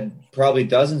we've had probably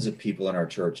dozens of people in our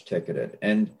church ticketed.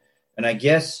 And I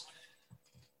guess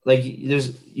like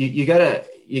you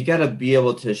gotta be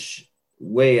able to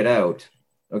weigh it out.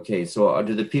 Okay, so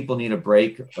do the people need a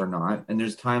break or not? And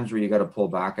there's times where you got to pull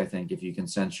back. I think if you can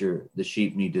sense the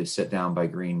sheep need to sit down by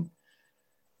green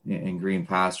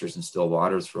pastures and still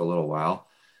waters for a little while.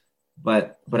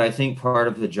 But I think part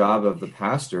of the job of the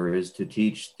pastor is to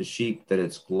teach the sheep that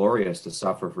it's glorious to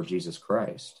suffer for Jesus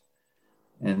Christ.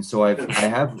 And so I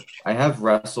have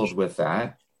wrestled with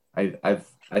that. I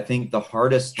think the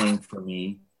hardest thing for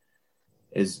me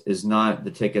is not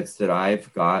the tickets that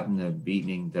I've gotten, the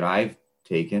beating that I've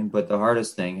taken, but the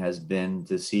hardest thing has been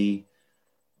to see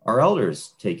our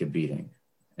elders take a beating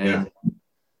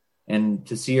and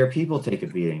to see our people take a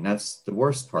beating. That's the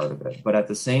worst part of it. But at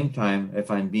the same time,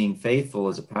 if I'm being faithful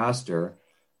as a pastor,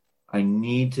 I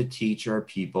need to teach our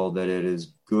people that it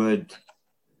is good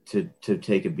to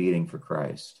take a beating for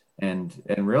Christ. And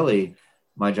really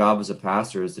my job as a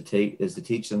pastor is to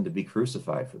teach them to be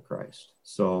crucified for Christ.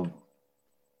 So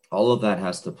all of that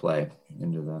has to play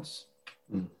into this.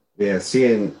 Yeah,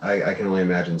 I can only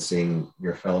imagine seeing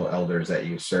your fellow elders that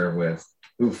you serve with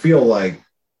who feel like,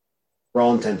 for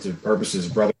all intents and purposes,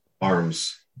 brother in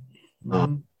arms.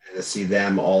 And to see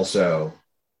them also,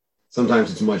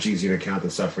 sometimes it's much easier to count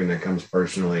the suffering that comes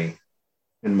personally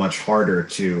and much harder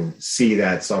to see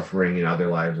that suffering in other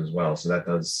lives as well. So that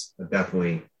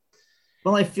definitely.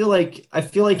 Well, I feel like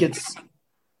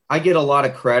I get a lot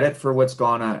of credit for what's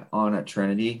gone on at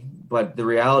Trinity, but the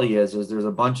reality is there's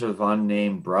a bunch of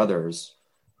unnamed brothers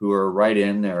who are right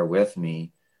in there with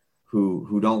me,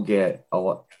 who don't get a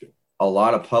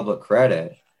lot of public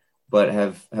credit, but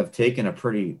have taken a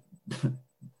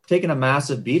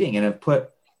massive beating and have put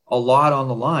a lot on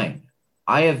the line.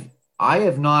 I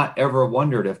have not ever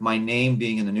wondered if my name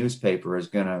being in the newspaper is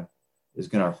gonna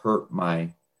hurt my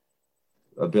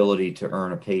ability to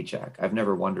earn a paycheck. I've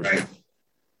never wondered. Right.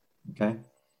 Okay.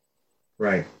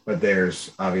 Right. But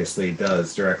theirs obviously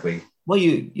does directly. Well,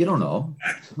 you don't know.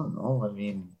 I don't know. I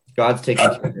mean, God's taken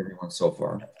care of everyone so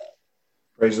far.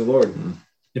 Praise the Lord.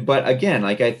 But again,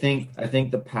 like I think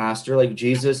the pastor, like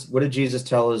Jesus, what did Jesus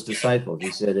tell his disciples?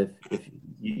 He said, if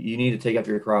you need to take up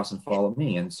your cross and follow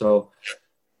me. And so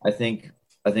I think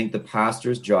the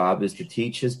pastor's job is to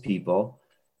teach his people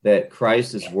that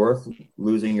Christ is worth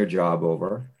losing your job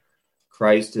over.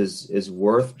 Christ is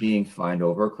worth being fined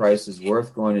over. Christ is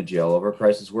worth going to jail over.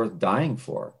 Christ is worth dying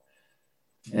for.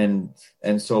 And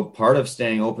so part of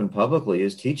staying open publicly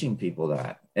is teaching people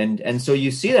that. And so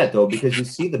you see that, though, because you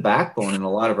see the backbone in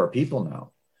a lot of our people now,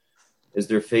 is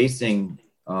they're facing,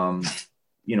 they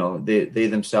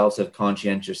themselves have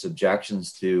conscientious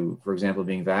objections to, for example,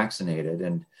 being vaccinated,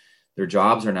 and their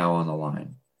jobs are now on the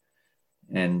line.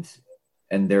 And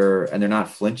they're not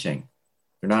flinching.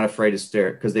 They're not afraid to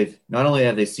stare, because they've not only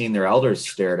have they seen their elders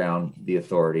stare down the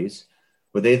authorities,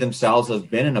 but they themselves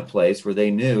have been in a place where they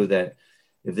knew that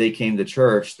if they came to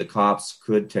church, the cops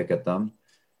could ticket them,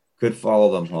 could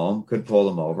follow them home, could pull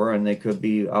them over, and they could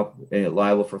be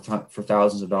liable for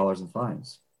thousands of dollars in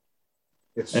fines.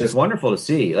 It's wonderful to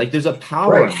see. Like there's a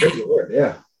power.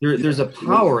 Right. There's a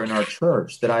power in our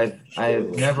church that I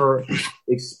have never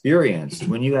experienced.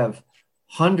 When you have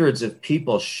hundreds of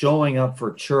people showing up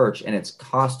for church and it's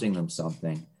costing them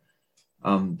something,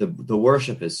 the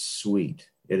worship is sweet.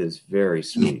 It is very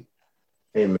sweet.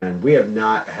 Amen. We have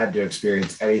not had to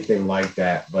experience anything like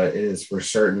that, but it is for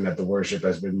certain that the worship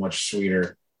has been much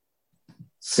sweeter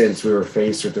since we were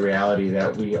faced with the reality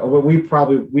that we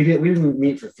didn't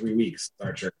meet for 3 weeks at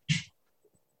our church.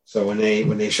 So when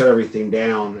they shut everything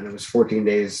down and it was 14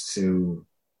 days to,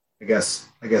 I guess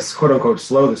quote unquote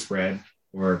slow the spread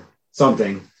or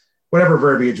something, whatever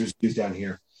verbiage was used down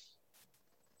here,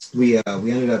 we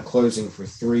ended up closing for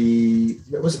 3.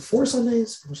 Was it 4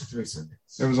 Sundays? Or was it 3 Sundays?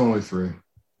 It was only 3.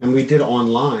 And we did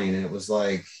online, and it was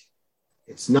like,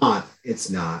 it's not. That's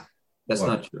not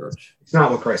church. It's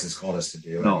not what Christ has called us to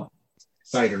do. No.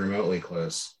 It's not even remotely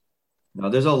close. No,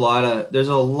 there's a lot of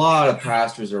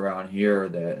pastors around here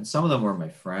and some of them were my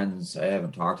friends. I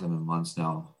haven't talked to them in months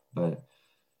now, but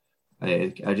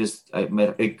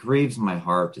it grieves my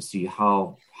heart to see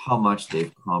how much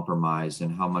they've compromised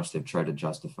and how much they've tried to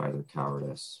justify their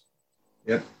cowardice.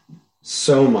 Yep.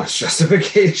 So much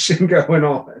justification going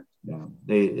on. Yeah.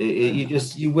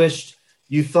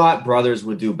 You thought brothers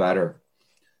would do better,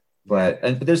 but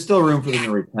there's still room for them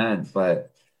to repent,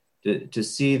 but to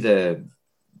see the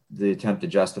attempt to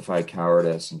justify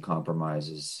cowardice and compromise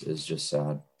is just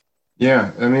sad.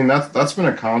 Yeah. I mean, that's been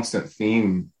a constant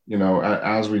theme,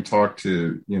 as we talk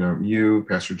to, you,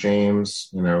 Pastor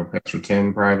James, Pastor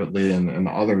Tim privately and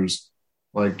others,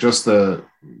 like just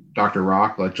Dr.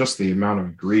 Rock, like just the amount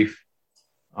of grief,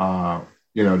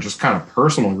 just kind of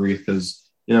personal grief is,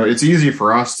 it's easy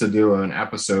for us to do an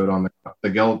episode on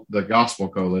the Gospel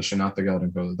Coalition, not the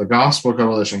Gelding Coalition, the Gospel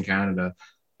Coalition Canada,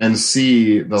 and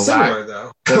see the similar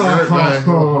though.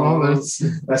 That's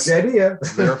the idea.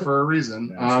 It's there for a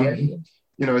reason.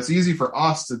 It's easy for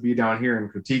us to be down here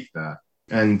and critique that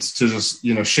and to just,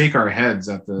 shake our heads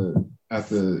at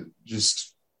the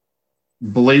just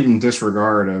blatant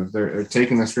disregard of they're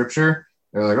taking the scripture.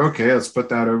 They're like, okay, let's put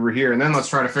that over here. And then let's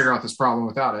try to figure out this problem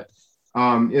without it.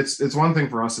 It's one thing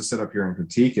for us to sit up here and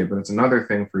critique it, but it's another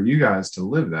thing for you guys to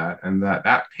live that. And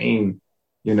that pain,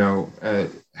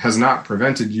 has not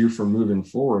prevented you from moving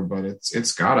forward, but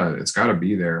it's gotta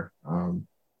be there. And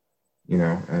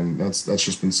that's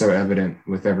just been so evident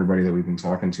with everybody that we've been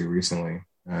talking to recently,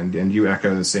 and you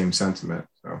echo the same sentiment.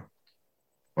 So,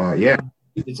 yeah,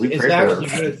 it's actually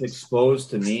what it's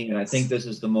exposed to me, and I think this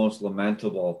is the most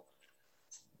lamentable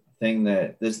thing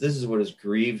that this is what has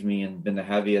grieved me and been the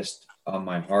heaviest on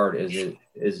my heart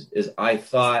is I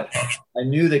thought I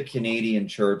knew the Canadian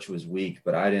church was weak,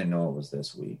 but I didn't know it was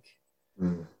this weak.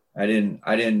 Mm. I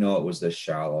didn't know it was this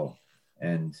shallow,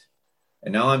 and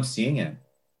now I'm seeing it.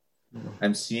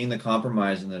 I'm seeing the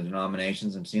compromise in the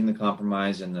denominations. I'm seeing the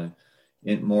compromise in the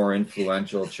more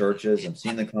influential churches. I'm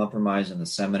seeing the compromise in the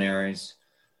seminaries,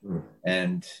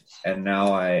 and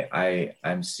now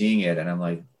I'm seeing it, and I'm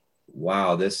like,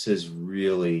 wow, this has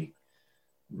really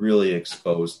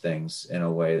exposed things in a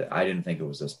way that I didn't think it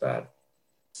was this bad.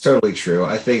 It's totally true.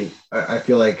 I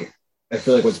feel like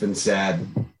what's been sad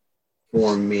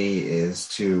for me is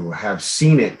to have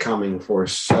seen it coming for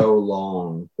so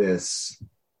long, this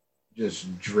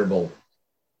just dribble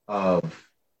of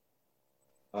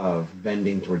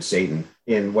bending towards Satan,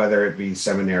 in whether it be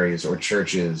seminaries or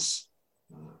churches,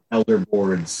 elder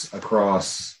boards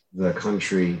across the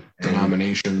country,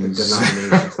 denominations.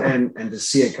 and to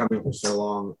see it coming for so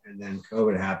long, and then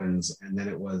COVID happens, and then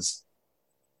it was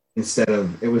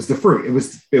the fruit. It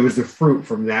was the fruit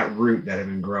from that root that had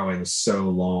been growing so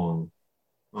long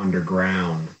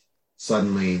underground.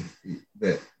 Suddenly,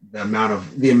 the amount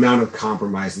of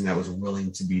compromising that was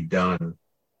willing to be done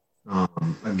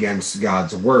against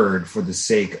God's word for the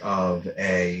sake of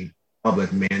a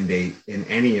public mandate in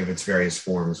any of its various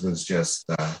forms was just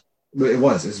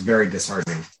it's very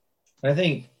disheartening. I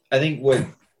think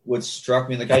what struck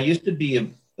me, like I used to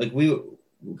be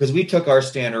because we took our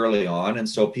stand early on, and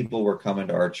so people were coming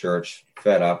to our church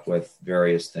fed up with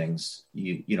various things,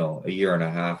 not a year and a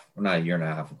half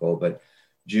ago, but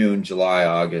June, July,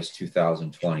 August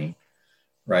 2020,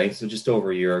 right? So just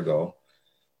over a year ago.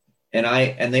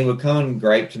 And they would come and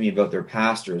gripe to me about their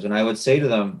pastors, and I would say to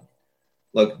them,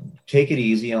 look, take it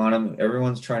easy on them.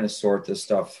 Everyone's trying to sort this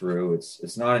stuff through.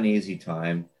 It's not an easy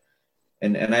time.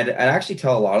 And I'd actually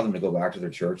tell a lot of them to go back to their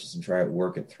churches and try to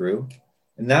work it through.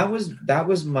 And that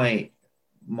was my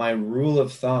rule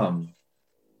of thumb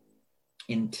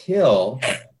until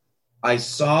I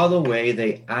saw the way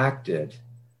they acted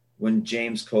when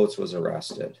James Coates was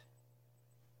arrested.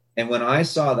 And when I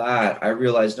saw that, I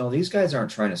realized, no, these guys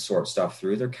aren't trying to sort stuff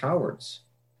through. They're cowards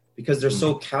because they're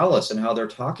so callous in how they're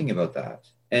talking about that.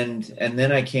 And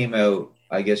then I came out,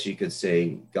 I guess you could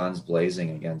say, guns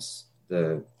blazing against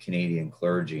the Canadian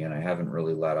clergy, and I haven't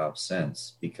really let up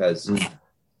since because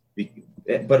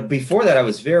but before that, I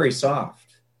was very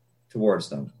soft towards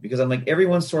them because I'm like,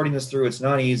 everyone's sorting this through. It's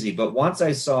not easy. But once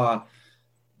I saw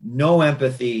no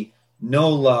empathy, no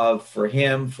love for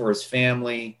him, for his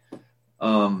family,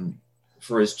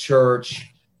 for his church,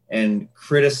 and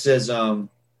criticism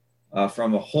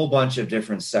from a whole bunch of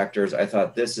different sectors, I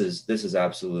thought this is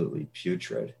absolutely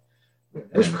putrid.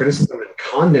 There's criticism and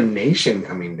condemnation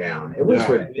coming down. It was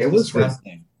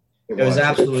disgusting. It was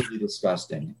absolutely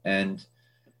disgusting, and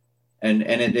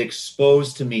it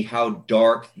exposed to me how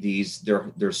dark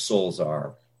their souls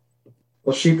are.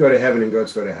 Well, sheep go to heaven and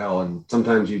goats go to hell, and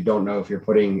sometimes you don't know if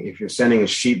you're sending a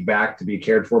sheep back to be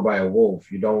cared for by a wolf.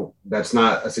 That's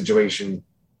not a situation,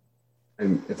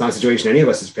 and it's not a situation any of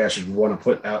us as pastors would want to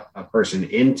put out a person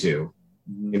into.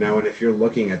 And if you're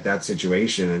looking at that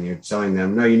situation and you're telling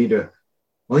them, no, you need to.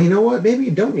 Well, you know what? Maybe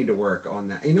you don't need to work on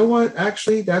that. You know what?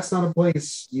 Actually, that's not a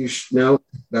place no,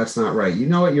 that's not right. You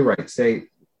know what? You're right. Say,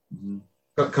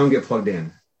 come get plugged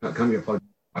in. Come get plugged in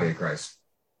the body of Christ.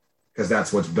 Because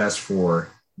that's what's best for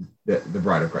the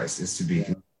bride of Christ is to be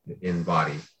in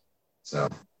body. So,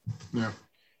 yeah.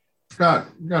 Got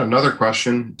another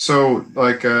question. So,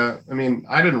 I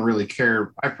didn't really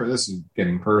care. This is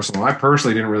getting personal. I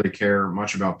personally didn't really care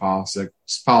much about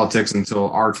politics until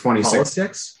our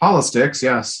 26 politics.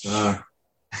 Yes.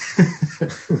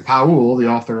 Paul, the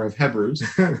author of Hebrews.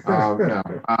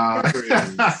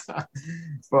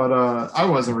 But I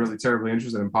wasn't really terribly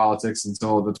interested in politics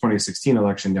until the 2016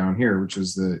 election down here, which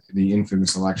is the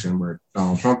infamous election where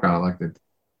Donald Trump got elected.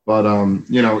 But,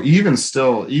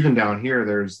 even down here,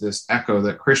 there's this echo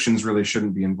that Christians really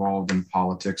shouldn't be involved in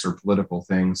politics or political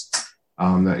things,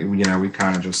 that, we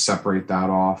kind of just separate that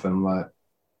off and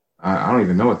I don't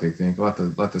even know what they think. Let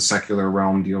the secular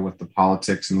realm deal with the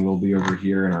politics, and we'll be over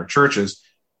here in our churches.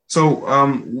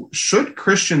 So should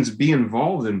Christians be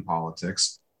involved in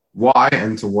politics? Why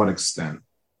and to what extent?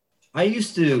 I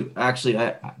used to actually,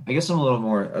 I guess I'm a little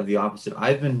more of the opposite.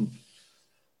 I've been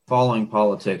following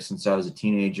politics since I was a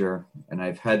teenager, and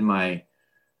I've had my,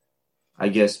 I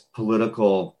guess,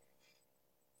 political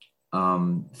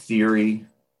theory,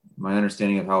 my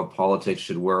understanding of how politics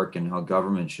should work and how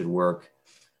government should work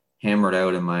hammered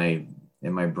out in my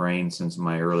brain since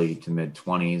my early to mid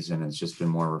 20s, and it's just been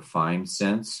more refined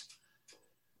since.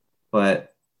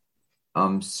 But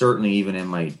certainly even in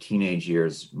my teenage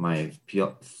years, my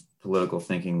political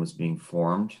thinking was being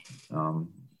formed.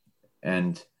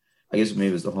 And I guess maybe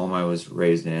it was the home I was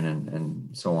raised in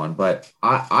and so on. But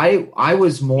I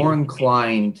was more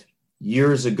inclined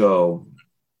years ago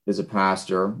as a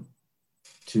pastor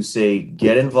to say,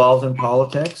 get involved in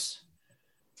politics.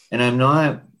 And I'm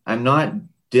not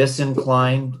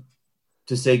disinclined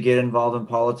to say, get involved in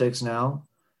politics now.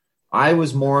 I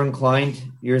was more inclined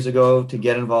years ago to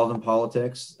get involved in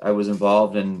politics. I was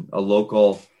involved in a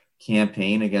local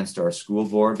campaign against our school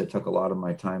board that took a lot of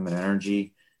my time and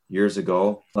energy years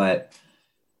ago, but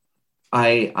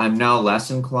I'm now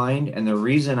less inclined. And the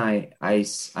reason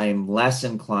I'm less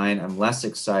inclined, I'm less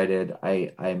excited.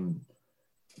 I don't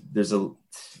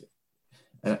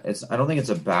think it's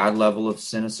a bad level of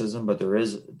cynicism, but there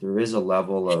is a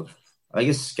level of, I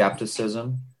guess,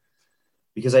 skepticism,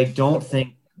 because I don't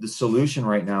think the solution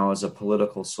right now is a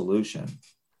political solution.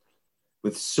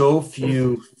 With so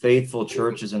few faithful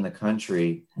churches in the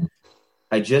country,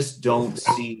 I just don't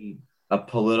see a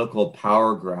political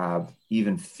power grab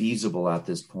even feasible at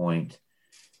this point.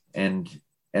 And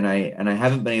I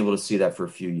haven't been able to see that for a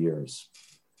few years.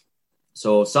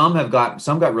 So some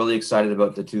got really excited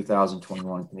about the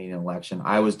 2021 Canadian election.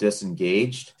 I was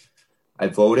disengaged. I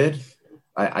voted.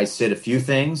 I said a few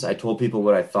things. I told people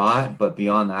what I thought, but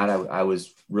beyond that, I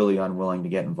was really unwilling to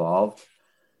get involved.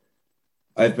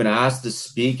 I've been asked to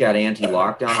speak at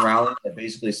anti-lockdown rallies. I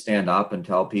basically stand up and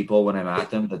tell people when I'm at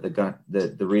them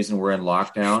that the reason we're in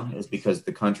lockdown is because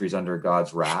the country's under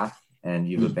God's wrath and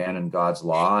you've abandoned God's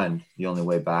law, and the only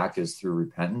way back is through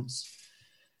repentance.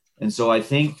 And so I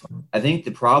think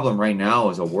the problem right now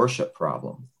is a worship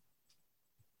problem.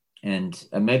 And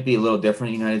it might be a little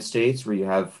different in the United States, where you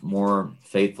have more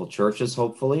faithful churches,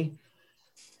 hopefully.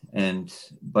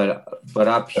 But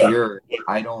up here,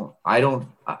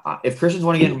 if Christians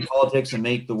want to get in politics and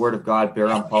make the word of God bear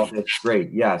on politics,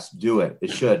 great. Yes, do it. It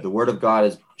should. The word of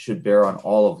God should bear on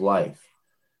all of life.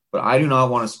 But I do not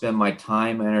want to spend my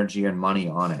time, energy, and money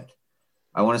on it.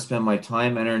 I want to spend my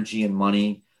time, energy, and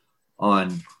money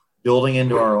on building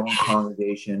into our own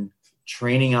congregation,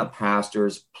 training up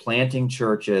pastors, planting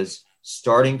churches,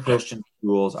 starting Christian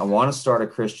schools. I want to start a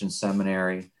Christian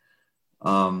seminary.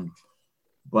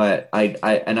 But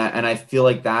I feel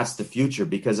like that's the future,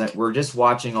 because we're just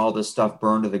watching all this stuff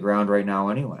burn to the ground right now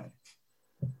anyway.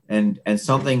 And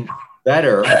something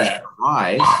better is going to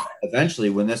rise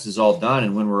eventually when this is all done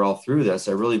and when we're all through this.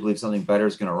 I really believe something better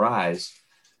is going to rise.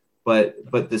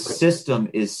 But the system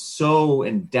is so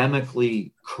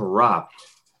endemically corrupt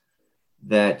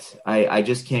that I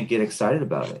just can't get excited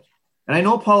about it. And I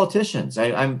know politicians.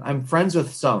 I'm friends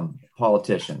with some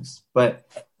politicians,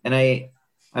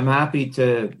 I'm happy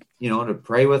to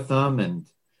pray with them, and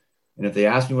if they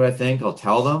ask me what I think, I'll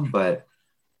tell them. But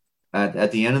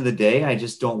at the end of the day, I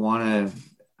just don't want to.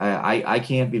 I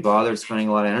can't be bothered spending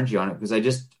a lot of energy on it, because I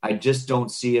just don't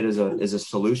see it as a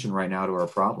solution right now to our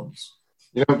problems.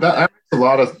 That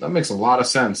makes a lot of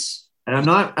sense. And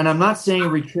I'm not saying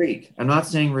retreat. I'm not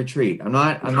of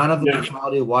the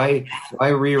mentality why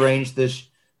rearrange the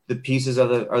pieces of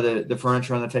the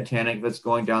furniture on the Titanic that's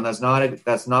going down. That's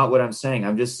not what I'm saying.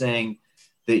 I'm just saying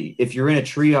that if you're in a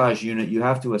triage unit, you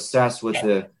have to assess what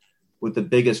the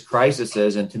biggest crisis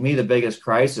is. And to me, the biggest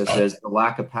crisis is the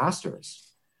lack of pastors.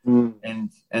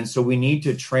 And so we need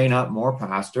to train up more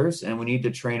pastors, and we need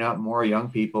to train up more young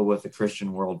people with a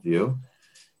Christian worldview,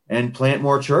 and plant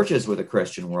more churches with a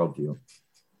Christian worldview.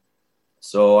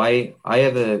 So I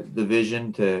have the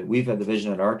vision we've had the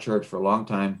vision at our church for a long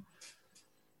time,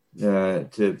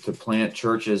 to plant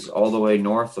churches all the way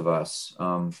north of us,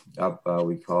 up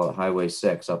we call it Highway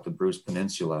 6, up the Bruce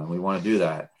Peninsula, and we want to do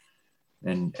that,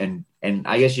 and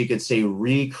I guess you could say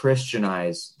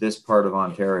re-Christianize this part of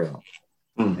Ontario,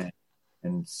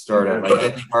 and start at, like,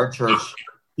 I think our church.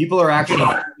 People are actually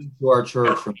coming to our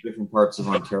church from different parts of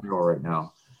Ontario right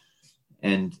now,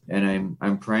 and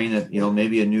I'm praying that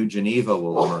maybe a new Geneva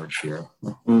will emerge here.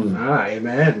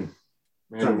 Amen.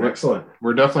 Man, excellent.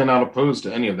 We're definitely not opposed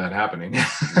to any of that happening.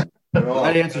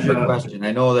 That answers your question.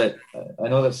 I know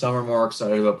that some are more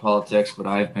excited about politics, but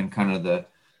I've been kind of the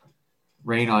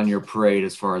rain on your parade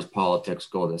as far as politics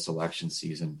go this election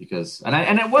season, because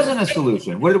and it wasn't a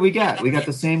solution. What did we get? We got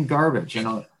the same garbage,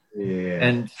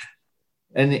 Yeah.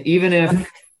 And even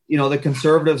if the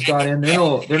conservatives got in,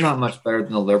 they're not much better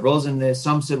than the liberals. And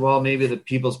some said, well, maybe the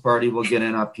People's Party will get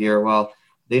in up here. Well,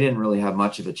 they didn't really have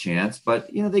much of a chance, but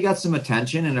they got some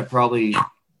attention, and it probably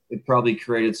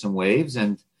created some waves,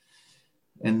 and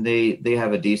they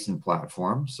have a decent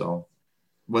platform. So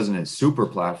it wasn't a super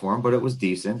platform, but it was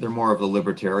decent. They're more of a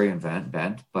libertarian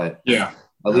bent, but yeah,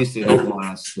 at least they don't want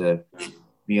us to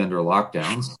be under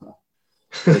lockdowns.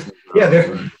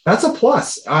 Yeah, that's a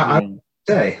plus. I would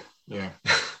say. Yeah.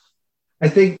 I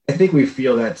think we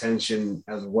feel that tension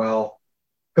as well.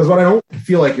 Because what I don't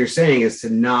feel like you're saying is to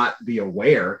not be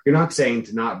aware. You're not saying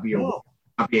to not be aware,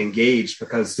 not be engaged,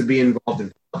 because to be involved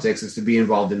in politics is to be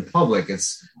involved in public.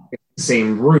 It's the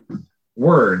same root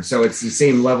word, so it's the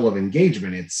same level of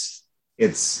engagement.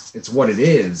 It's what it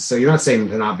is. So you're not saying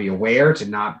to not be aware, to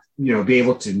not be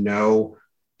able to know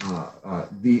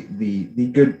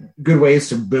the good ways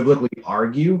to biblically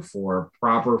argue for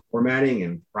proper formatting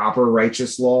and proper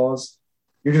righteous laws.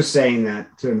 You're just saying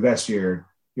that to invest your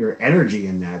energy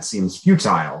in that seems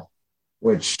futile,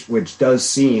 which does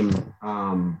seem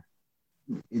to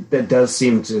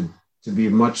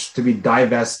be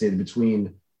divested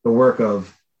between the work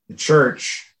of the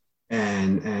church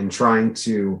and trying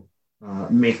to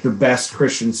make the best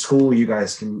Christian school you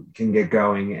guys can get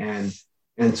going, and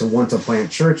to want to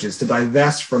plant churches. To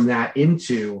divest from that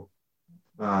into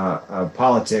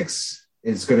politics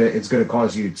is gonna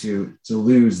cause you to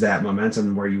lose that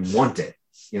momentum where you want it.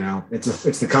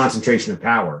 It's the concentration of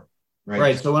power, right?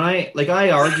 Right. So when I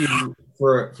argue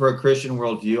for a Christian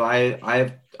worldview,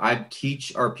 I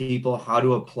teach our people how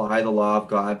to apply the law of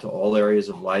God to all areas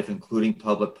of life, including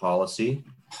public policy.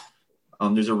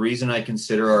 There's a reason I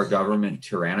consider our government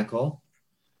tyrannical,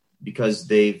 because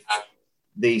they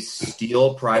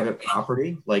steal private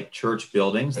property, like church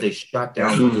buildings. They shut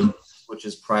down, which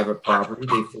is private property.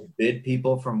 They forbid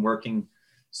people from working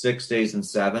 6 days and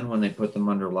 7 when they put them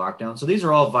under lockdown. So these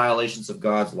are all violations of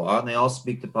God's law, and they all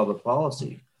speak to public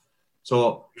policy.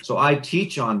 So I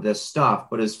teach on this stuff,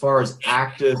 but as far as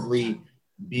actively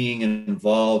being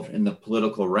involved in the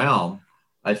political realm,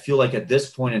 I feel like at this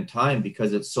point in time,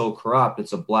 because it's so corrupt,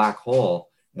 it's a black hole,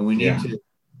 and we need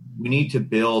to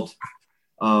build.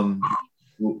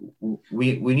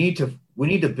 We need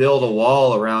to build a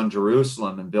wall around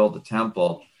Jerusalem and build the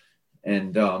temple,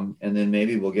 and then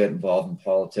maybe we'll get involved in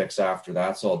politics after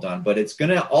that's all done. But it's going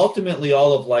to ultimately,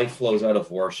 all of life flows out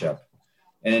of worship,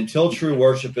 and until true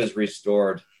worship is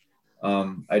restored,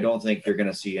 I don't think you're going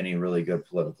to see any really good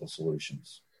political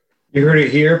solutions. You heard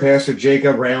it here. Pastor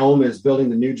Jacob Realm is building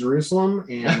the New Jerusalem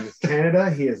in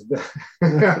Canada. He is.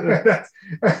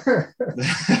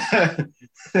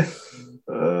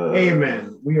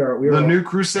 Amen. We are the new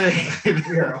crusade.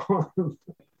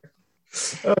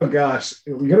 Oh gosh,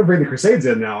 we're gonna bring the Crusades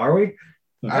in now, are we?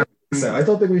 I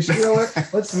don't think we should. You know what?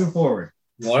 Let's move forward.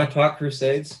 You want to talk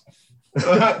Crusades?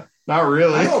 Not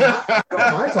really. I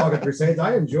don't mind talking Crusades.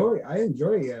 I enjoy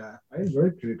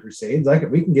Crusades.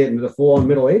 We can get into the full-on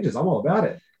Middle Ages. I'm all about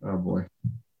it. Oh boy.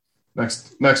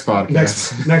 Next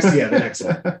podcast. The next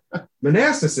one.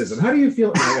 Monasticism. How do you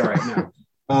feel? All right,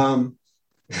 now.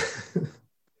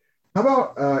 How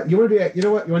about you want to do? You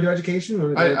know what? You want to do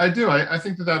education? I do. I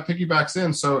think that piggybacks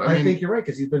in. So I think you're right,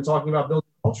 because you've been talking about building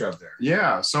culture up there.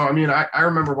 Yeah. So I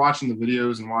remember watching the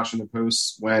videos and watching the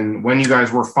posts when you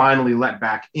guys were finally let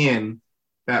back in.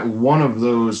 That one of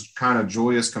those kind of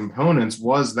joyous components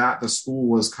was that the school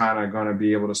was kind of going to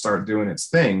be able to start doing its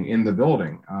thing in the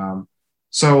building. As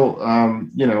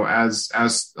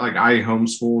like I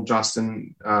homeschool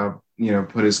Justin,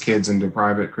 put his kids into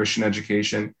private Christian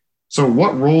education. So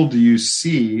what role do you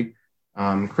see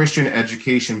Christian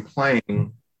education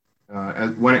playing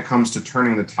when it comes to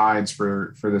turning the tides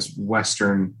for this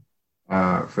Western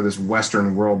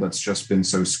world that's just been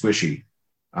so squishy?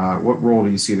 What role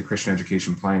do you see the Christian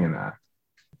education playing in that?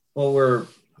 Well, we're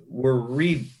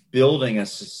rebuilding a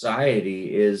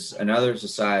society. Another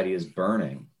society is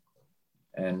burning,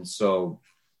 and so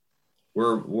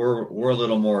we're a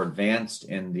little more advanced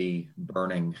in the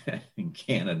burning in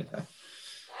Canada.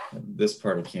 This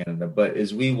part of Canada, but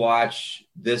as we watch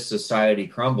this society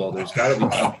crumble, there's got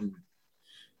to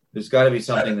be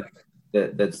something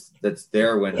that's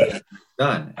there when it's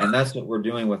done, and that's what we're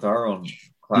doing with our own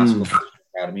classical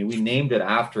academy. We named it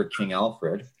after King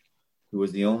Alfred, who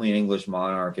was the only English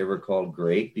monarch ever called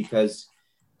great, because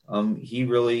he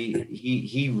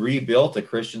rebuilt a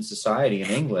Christian society in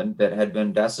England that had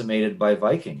been decimated by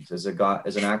Vikings as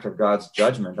an act of God's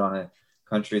judgment on a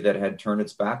country that had turned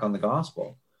its back on the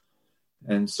gospel.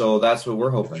 And so that's what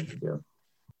we're hoping to do.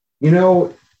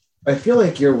 I feel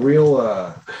like you're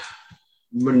real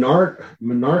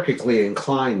monarchically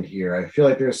inclined here. I feel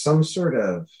like there's some sort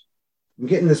of, I'm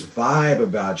getting this vibe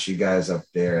about you guys up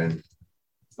there. And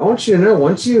I want you to know,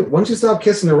 once you stop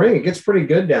kissing the ring, it gets pretty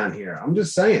good down here. I'm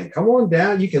just saying, come on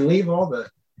down. You can leave all the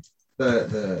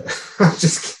I'm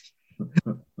just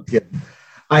kidding.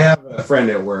 I have a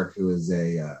friend at work who is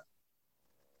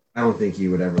I don't think he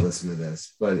would ever listen to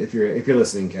this, but if you're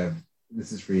listening, Kev,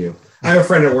 this is for you. I have a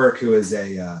friend at work who is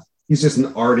he's just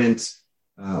an ardent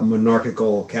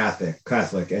monarchical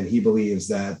Catholic, and he believes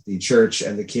that the church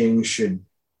and the king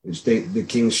the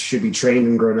kings should be trained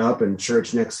and grown up, and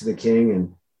church next to the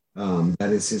king, and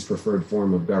that is his preferred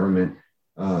form of government,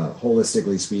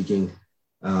 holistically speaking.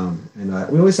 And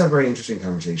we always have very interesting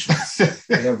conversations.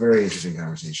 We have very interesting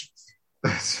conversations.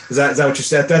 Is that what you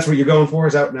said? That's what you're going for?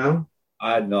 Is that no?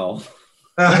 No.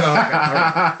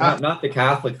 Okay. Not the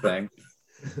Catholic thing.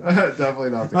 Definitely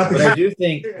not. But I do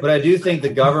think the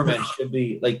government should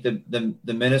be like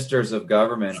the ministers of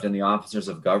government and the officers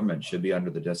of government should be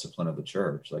under the discipline of the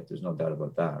church. Like, there's no doubt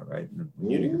about that, right?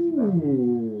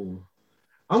 Ooh.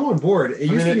 I'm on board.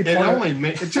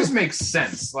 It just makes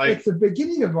sense. Like at the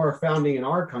beginning of our founding in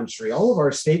our country, all of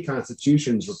our state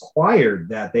constitutions required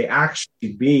that they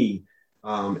actually be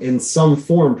in some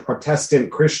form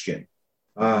Protestant Christian.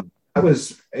 That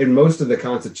was in most of the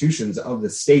constitutions of the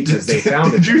states as they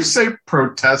founded. Did you say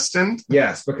Protestant?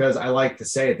 Yes, because I like to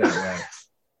say it that way.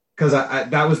 Because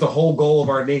that was the whole goal of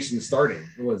our nation starting.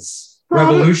 It was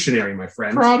revolutionary, my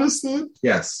friend. Protestant?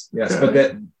 Yes. But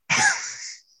that...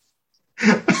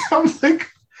 I'm like,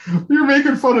 you're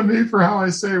making fun of me for how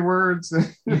I say words.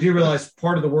 You do realize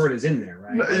part of the word is in there,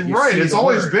 right? Like right. It's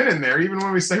always been in there, even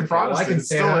when we say Protestant. Well, I can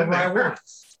say it however I want.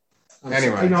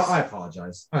 Anyway, I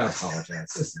apologize.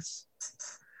 This is...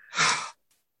 I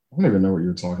don't even know what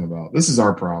you're talking about. This is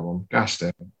our problem. Gosh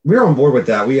damn. We're on board with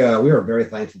that. We are very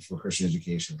thankful for Christian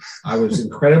education. I was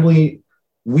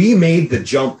we made the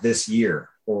jump this year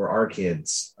for our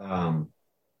kids.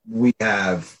 We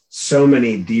have so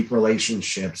many deep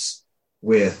relationships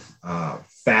with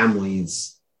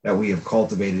families that we have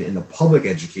cultivated in the public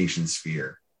education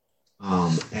sphere.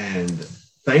 And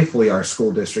thankfully, our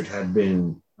school district had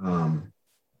been, I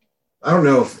don't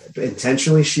know if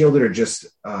intentionally shielded or just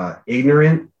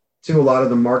ignorant to a lot of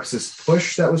the Marxist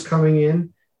push that was coming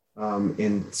in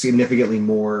significantly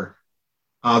more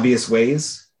obvious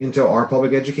ways into our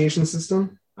public education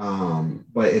system.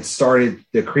 But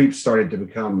the creep started to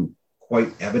become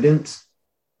quite evident.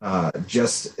 I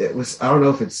don't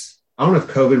know if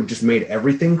COVID just made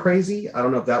everything crazy. I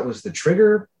don't know if that was the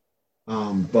trigger.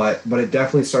 But it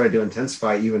definitely started to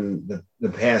intensify even the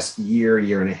past year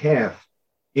and a half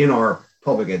in our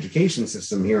public education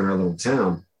system here in our little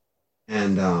town.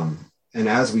 And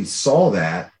as we saw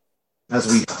that, as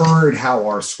we heard how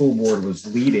our school board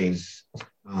was leading,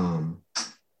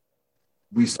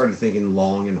 we started thinking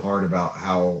long and hard about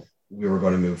how we were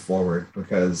going to move forward,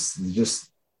 because just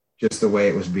the way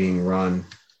it was being run,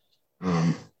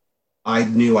 I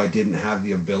knew I didn't have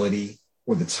the ability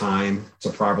or the time to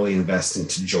properly invest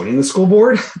into joining the school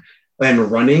board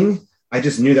and running. I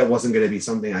just knew that wasn't going to be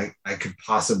something I could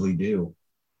possibly do.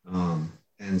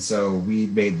 And so we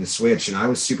made the switch, and I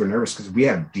was super nervous because we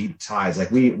have deep ties.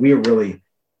 Like we've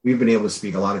been able to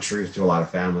speak a lot of truth to a lot of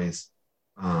families.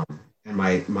 And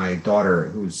my daughter,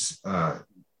 who's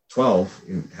 12,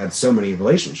 had so many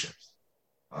relationships.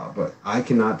 But I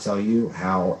cannot tell you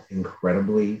how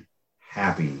incredibly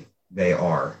happy they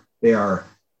are. They are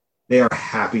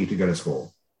happy to go to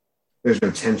school. There's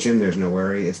no tension. There's no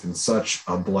worry. It's been such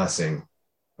a blessing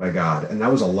by God. And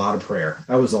that was a lot of prayer.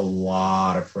 But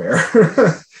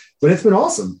it's been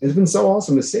awesome. It's been so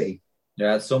awesome to see.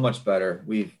 Yeah, it's so much better.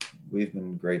 We've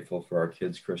been grateful for our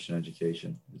kids' Christian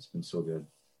education. It's been so good.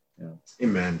 Yeah.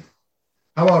 Amen.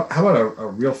 How about a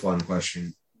real fun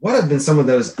question? What have been some of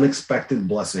those unexpected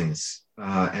blessings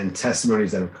and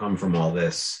testimonies that have come from all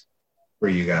this for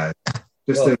you guys?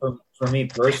 For me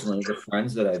personally, the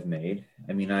friends that I've made.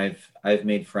 I mean, I've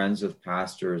made friends with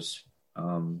pastors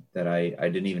that I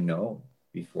didn't even know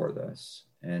before this,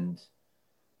 and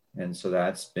so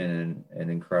that's been an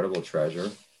incredible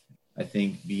treasure. I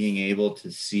think being able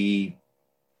to see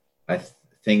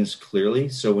things clearly.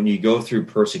 So when you go through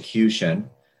persecution,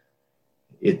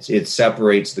 it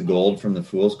separates the gold from the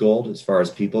fool's gold as far as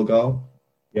people go.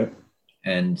 Yep.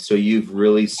 And so you've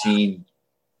seen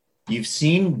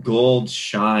gold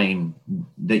shine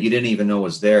that you didn't even know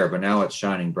was there, but now it's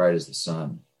shining bright as the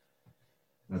sun.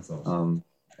 That's awesome.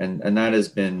 And that has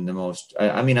been the most,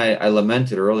 I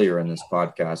lamented earlier in this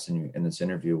podcast, in this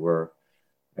interview, where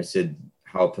I said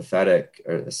how pathetic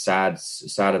or sad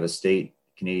of a state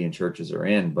Canadian churches are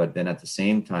in, but then at the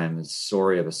same time, as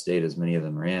sorry of a state as many of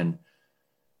them are in,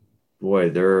 boy,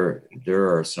 there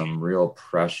are some real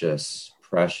precious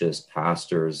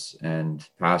pastors and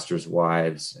pastors'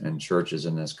 wives and churches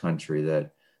in this country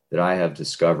that I have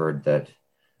discovered that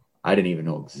I didn't even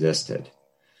know existed.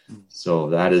 So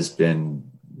that has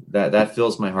been, that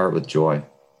fills my heart with joy.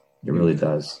 It really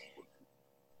does.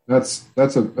 That's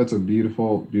a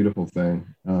beautiful, beautiful thing.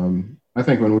 I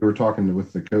think when we were talking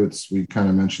with the Coates, we kind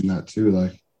of mentioned that too.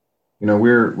 Like, we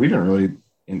didn't really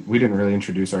we didn't really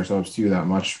introduce ourselves to you that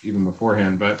much even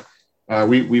beforehand, but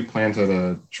we planted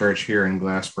a church here in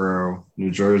Glassboro,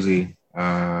 New Jersey,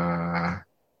 9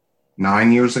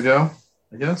 years ago,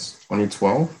 I guess,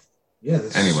 2012. Yeah.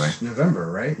 This Anyway. is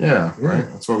November, right? Yeah, right.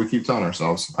 That's what we keep telling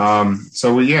ourselves.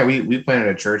 So we planted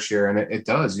a church here, and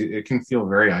it can feel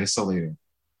very isolating.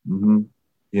 Mm-hmm.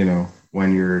 You know,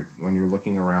 when you're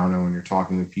looking around and when you're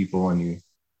talking to people, and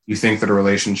you think that a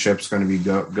relationship's going to be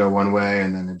go one way,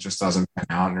 and then it just doesn't pan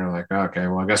out, and you're like, oh, okay,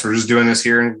 well, I guess we're just doing this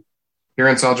here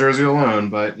in South Jersey alone.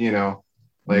 But you know,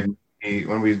 like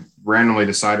when we randomly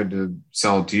decided to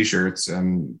sell T-shirts,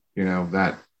 and you know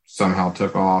that somehow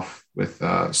took off with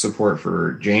support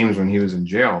for James when he was in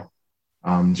jail.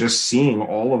 Just seeing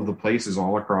all of the places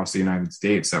all across the United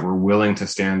States that were willing to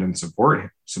stand and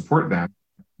support them.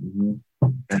 Mm-hmm.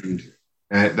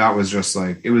 And that was just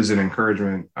like, it was an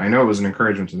encouragement. I know it was an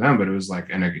encouragement to them, but it was like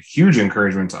a huge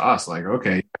encouragement to us. Like,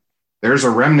 okay, there's a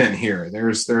remnant here.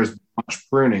 There's much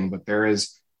pruning, but there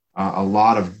is a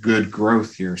lot of good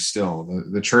growth here still.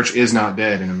 The church is not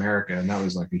dead in America. And that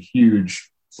was like a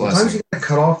huge blessing. Sometimes you got to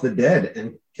cut off the dead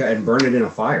and burn it in a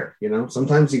fire. You know,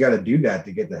 sometimes you got to do that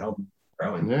to get the help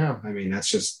growing. Yeah. I mean, that's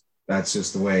just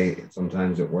the way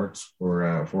sometimes it works for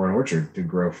an orchard to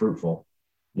grow fruitful.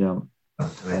 Yeah.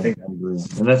 And I think I agree.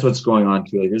 And that's what's going on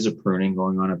too. Like there's a pruning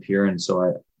going on up here. And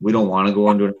so we don't want to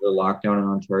go into another lockdown in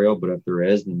Ontario, but if there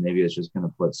is, then maybe it's just going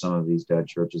to put some of these dead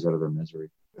churches out of their misery.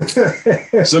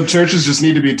 Some churches just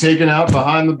need to be taken out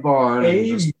behind the barn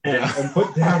and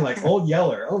put down like Old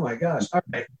Yeller. Oh my gosh. All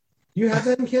right. Do you have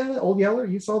that in Canada? Old Yeller?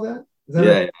 You saw that? Is that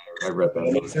Yeah, I read that.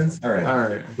 That makes sense? All right.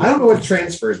 right. I don't know what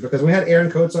transfers, because we had Erin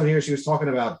Coates on here. She was talking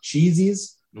about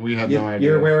cheesies. We had no idea.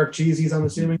 You're aware of cheesies, I'm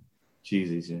assuming?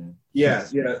 Cheesies, yeah.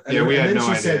 Yeah. Yeah, we had no idea. And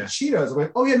then she said Cheetos. I'm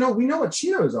like, oh yeah, no, we know what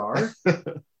Cheetos are.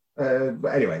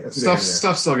 But anyway, that's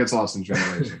stuff still gets lost in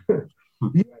generation. Do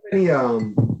you have any?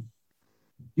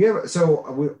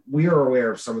 So we are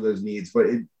aware of some of those needs, but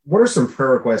what are some prayer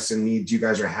requests and needs you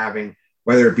guys are having,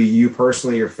 whether it be you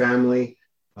personally, your family,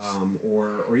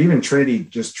 or even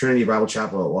Trinity Bible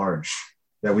Chapel at large,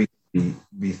 that we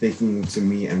be thinking to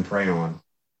meet and pray on?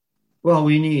 Well,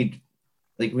 we need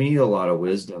a lot of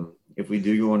wisdom. If we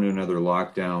do go into another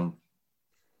lockdown,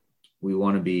 we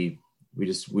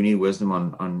need wisdom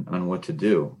on what to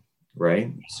do,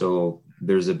 right? So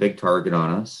there's a big target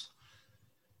on us.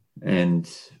 And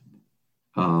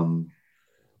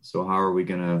so how are we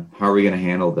gonna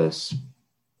handle this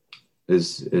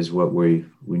is what we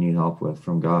need help with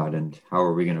from God. And how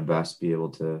are we gonna best be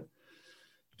able to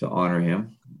honor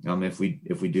him? If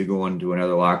we do go into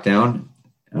another lockdown,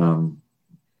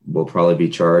 we'll probably be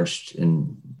charged,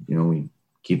 and we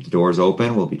keep the doors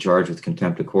open. We'll be charged with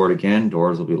contempt of court again.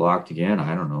 Doors will be locked again.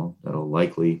 I don't know. That'll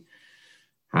likely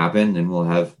happen. And we'll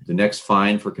have the next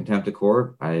fine for contempt of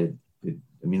court. I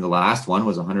mean, the last one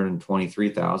was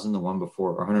 $123,000. The one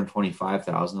before, or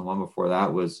 $125,000. The one before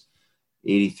that was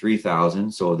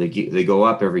 $83,000. So they go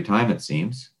up every time, it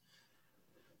seems.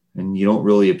 And you don't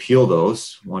really appeal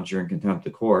those once you're in contempt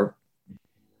of court.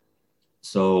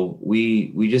 So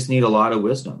we just need a lot of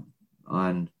wisdom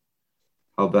on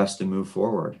how best to move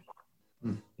forward,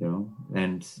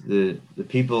 and the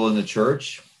people in the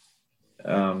church,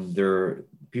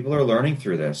 people are learning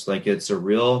through this. Like it's a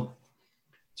real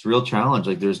challenge.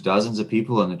 Like there's dozens of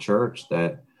people in the church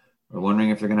that are wondering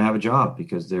if they're going to have a job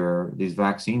because there are these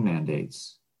vaccine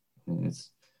mandates. And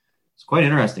it's quite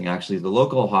interesting, actually. The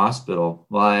local hospital.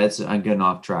 Well, I'm getting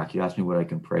off track. You asked me what you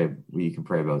can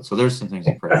pray about. So there's some things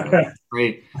to pray about.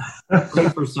 Pray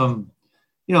for some.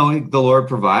 The Lord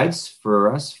provides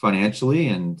for us financially,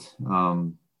 and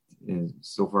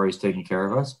so far he's taken care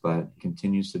of us, but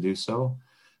continues to do so.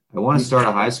 I want to start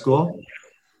a high school.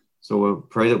 So we'll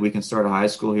pray that we can start a high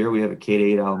school here. We have a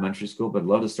K-8 elementary school, but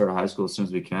love to start a high school as soon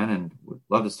as we can, and would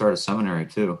love to start a seminary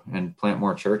too and plant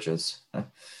more churches.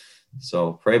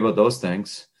 So pray about those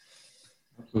things.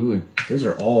 Absolutely. Those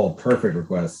are all perfect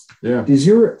requests. Yeah. Do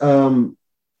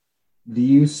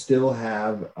you still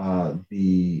have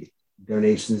the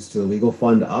donations to the legal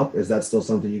fund up? Is that still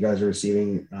something you guys are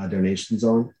receiving donations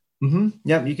on? Mm-hmm.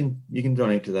 Yeah, you can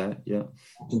donate to that. Yeah.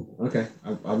 Okay.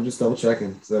 I'm just double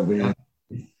checking so that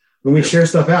when we share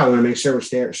stuff out, we want to make sure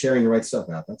we're sharing the right stuff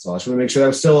out. That's all. I just want to make sure that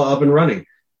was still up and running.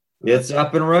 It's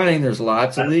up and running. There's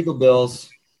lots of legal bills.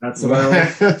 That's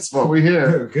what that's what we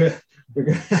hear. Good. We're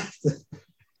gonna have to.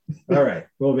 All right.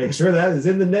 We'll make sure that is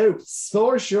in the notes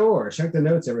for sure. Check the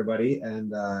notes, everybody,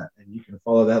 and you can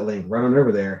follow that link. Run on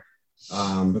over there.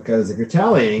 Because if you're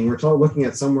tallying, we're looking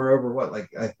at somewhere over what, like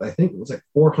I think it was like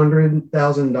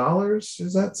 $400,000.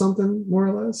 Is that something more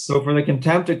or less? So for the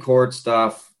contempt of court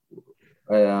stuff,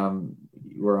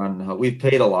 we've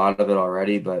paid a lot of it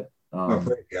already, but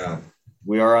Praise God.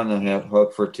 we are on the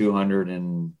hook for 200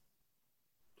 and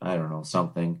I don't know,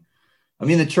 something. I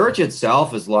mean, the church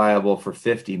itself is liable for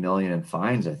 50 million in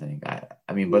fines, I think.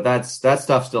 I mean, but that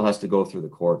stuff still has to go through the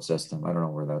court system. I don't know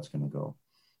where that's going to go.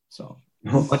 So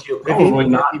if you Probably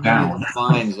not 50 million down.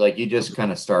 fines, like you just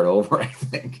kind of start over, I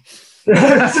think.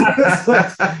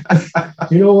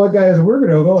 You know what, guys? We're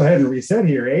going to go ahead and reset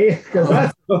here, eh? Because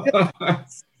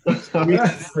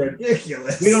that's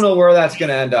ridiculous. We don't know where that's going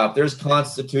to end up. There's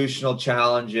constitutional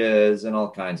challenges and all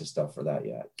kinds of stuff for that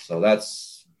yet. So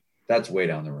that's way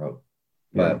down the road.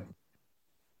 But I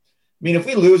mean, if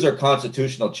we lose our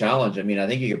constitutional challenge, I mean, I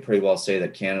think you could pretty well say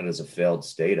that Canada's a failed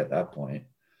state at that point.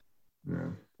 Yeah.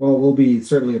 Well, we'll be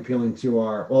certainly appealing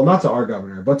to not to our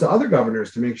governor, but to other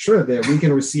governors to make sure that we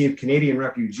can receive Canadian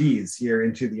refugees here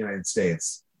into the United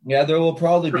States. Yeah, there will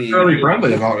probably be fairly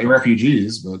friendly about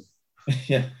refugees, but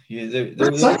there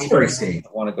Sanctuary state.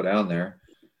 want to go down there.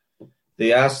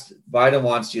 Biden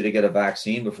wants you to get a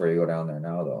vaccine before you go down there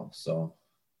now, though. So.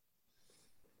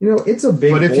 You know, it's a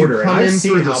big but if border. you come in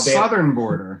through the how southern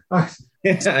border, I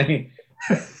mean,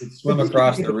 swim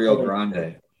across the Rio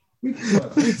Grande.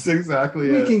 it's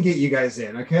exactly we it. can get you guys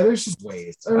in, okay? There's just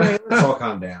ways. All right, let's all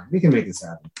calm down. We can make this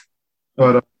happen.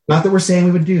 But Not that we're saying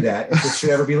we would do that. If this should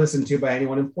ever be listened to by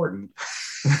anyone important.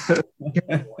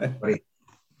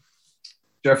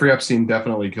 Jeffrey Epstein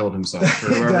definitely killed himself.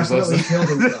 For whoever's Definitely listening. killed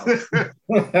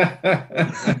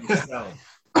himself.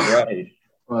 Right.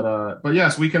 But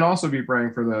yes, we can also be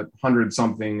praying for the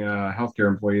 100-something healthcare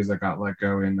employees that got let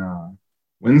go in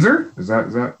Windsor. Is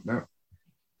that?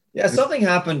 Yeah, something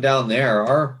happened down there.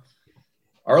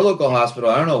 Our local hospital,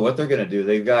 I don't know what they're going to do.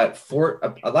 They've got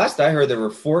last I heard, there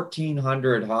were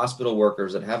 1,400 hospital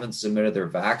workers that haven't submitted their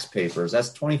vax papers.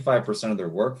 That's 25% of their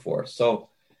workforce. So,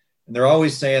 and they're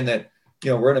always saying that,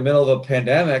 we're in the middle of a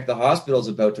pandemic. The hospital's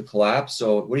about to collapse.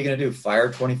 So what are you going to do?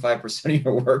 Fire 25% of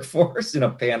your workforce in a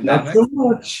pandemic?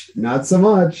 Not so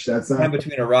much. That's not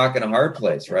between a rock and a hard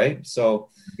place, right? So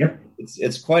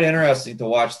it's quite interesting to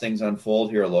watch things unfold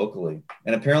here locally.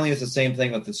 And apparently it's the same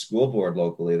thing with the school board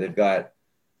locally. They've got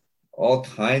all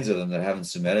kinds of them that haven't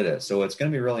submitted it. So it's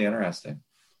going to be really interesting.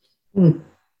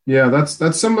 Yeah,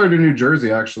 that's similar to New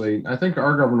Jersey, actually. I think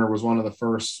our governor was one of the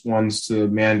first ones to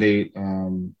mandate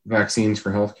vaccines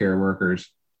for healthcare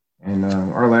workers. And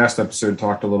our last episode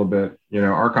talked a little bit,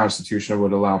 our Constitution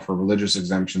would allow for religious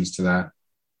exemptions to that.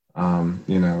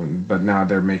 But now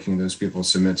they're making those people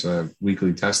submit to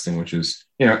weekly testing, which is,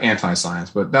 anti-science.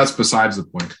 But that's besides the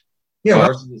point. Yeah,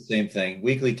 ours is the same thing.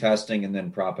 Weekly testing and then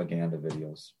propaganda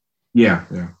videos. Yeah.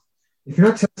 If you're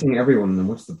not testing everyone, then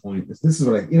what's the point? This is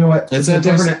what it's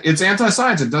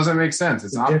anti-science. It doesn't make sense.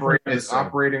 It's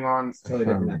operating on. It's totally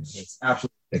different. It's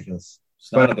absolutely ridiculous.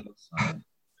 It's not about science.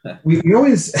 we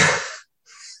always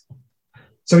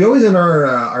end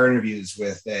our interviews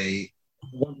with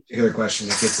one particular question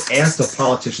that gets asked of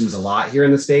politicians a lot here in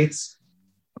the States.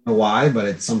 I don't know why, but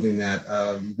it's something that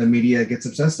the media gets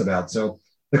obsessed about. So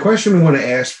the question we want to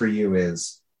ask for you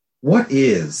is, what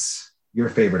is your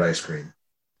favorite ice cream?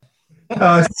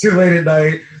 It's too late at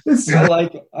night.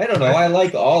 I don't know. I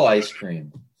like all ice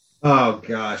cream. Oh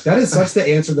gosh, that is such the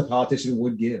answer the politician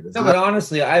would give. No, but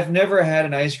honestly, I've never had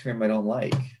an ice cream I don't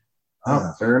like.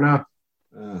 Oh, fair enough.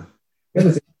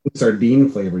 This sardine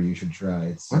flavor you should try.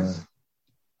 It's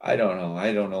I don't know.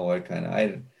 I don't know what kind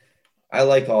of. I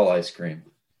like all ice cream.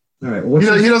 All right.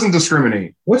 He doesn't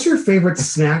discriminate. What's your favorite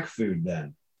snack food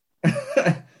then?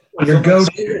 Your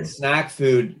go-to snack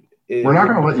food. We're not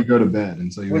going to let you go to bed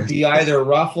until you would be either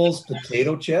Ruffles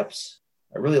potato chips.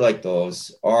 I really like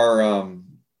those, or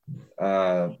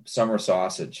summer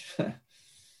sausage.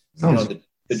 The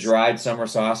dried summer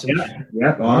sausage.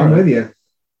 Yeah. Oh, I'm with you.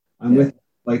 With you.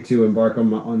 I like to embark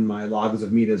on my logs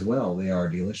of meat as well. They are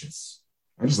delicious.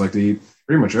 I just like to eat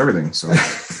pretty much everything. So,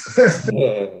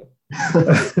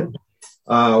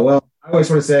 well, I always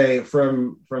want to say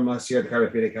from us here at the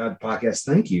Carpe Fide podcast,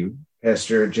 thank you,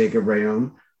 Pastor Jacob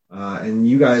Rayom. And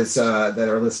you guys that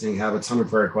are listening have a ton of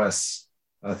prayer requests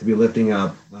to be lifting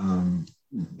up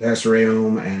Pastor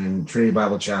Rayom and Trinity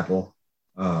Bible Chapel.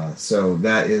 So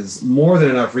that is more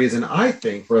than enough reason, I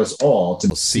think, for us all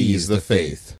to seize the faith.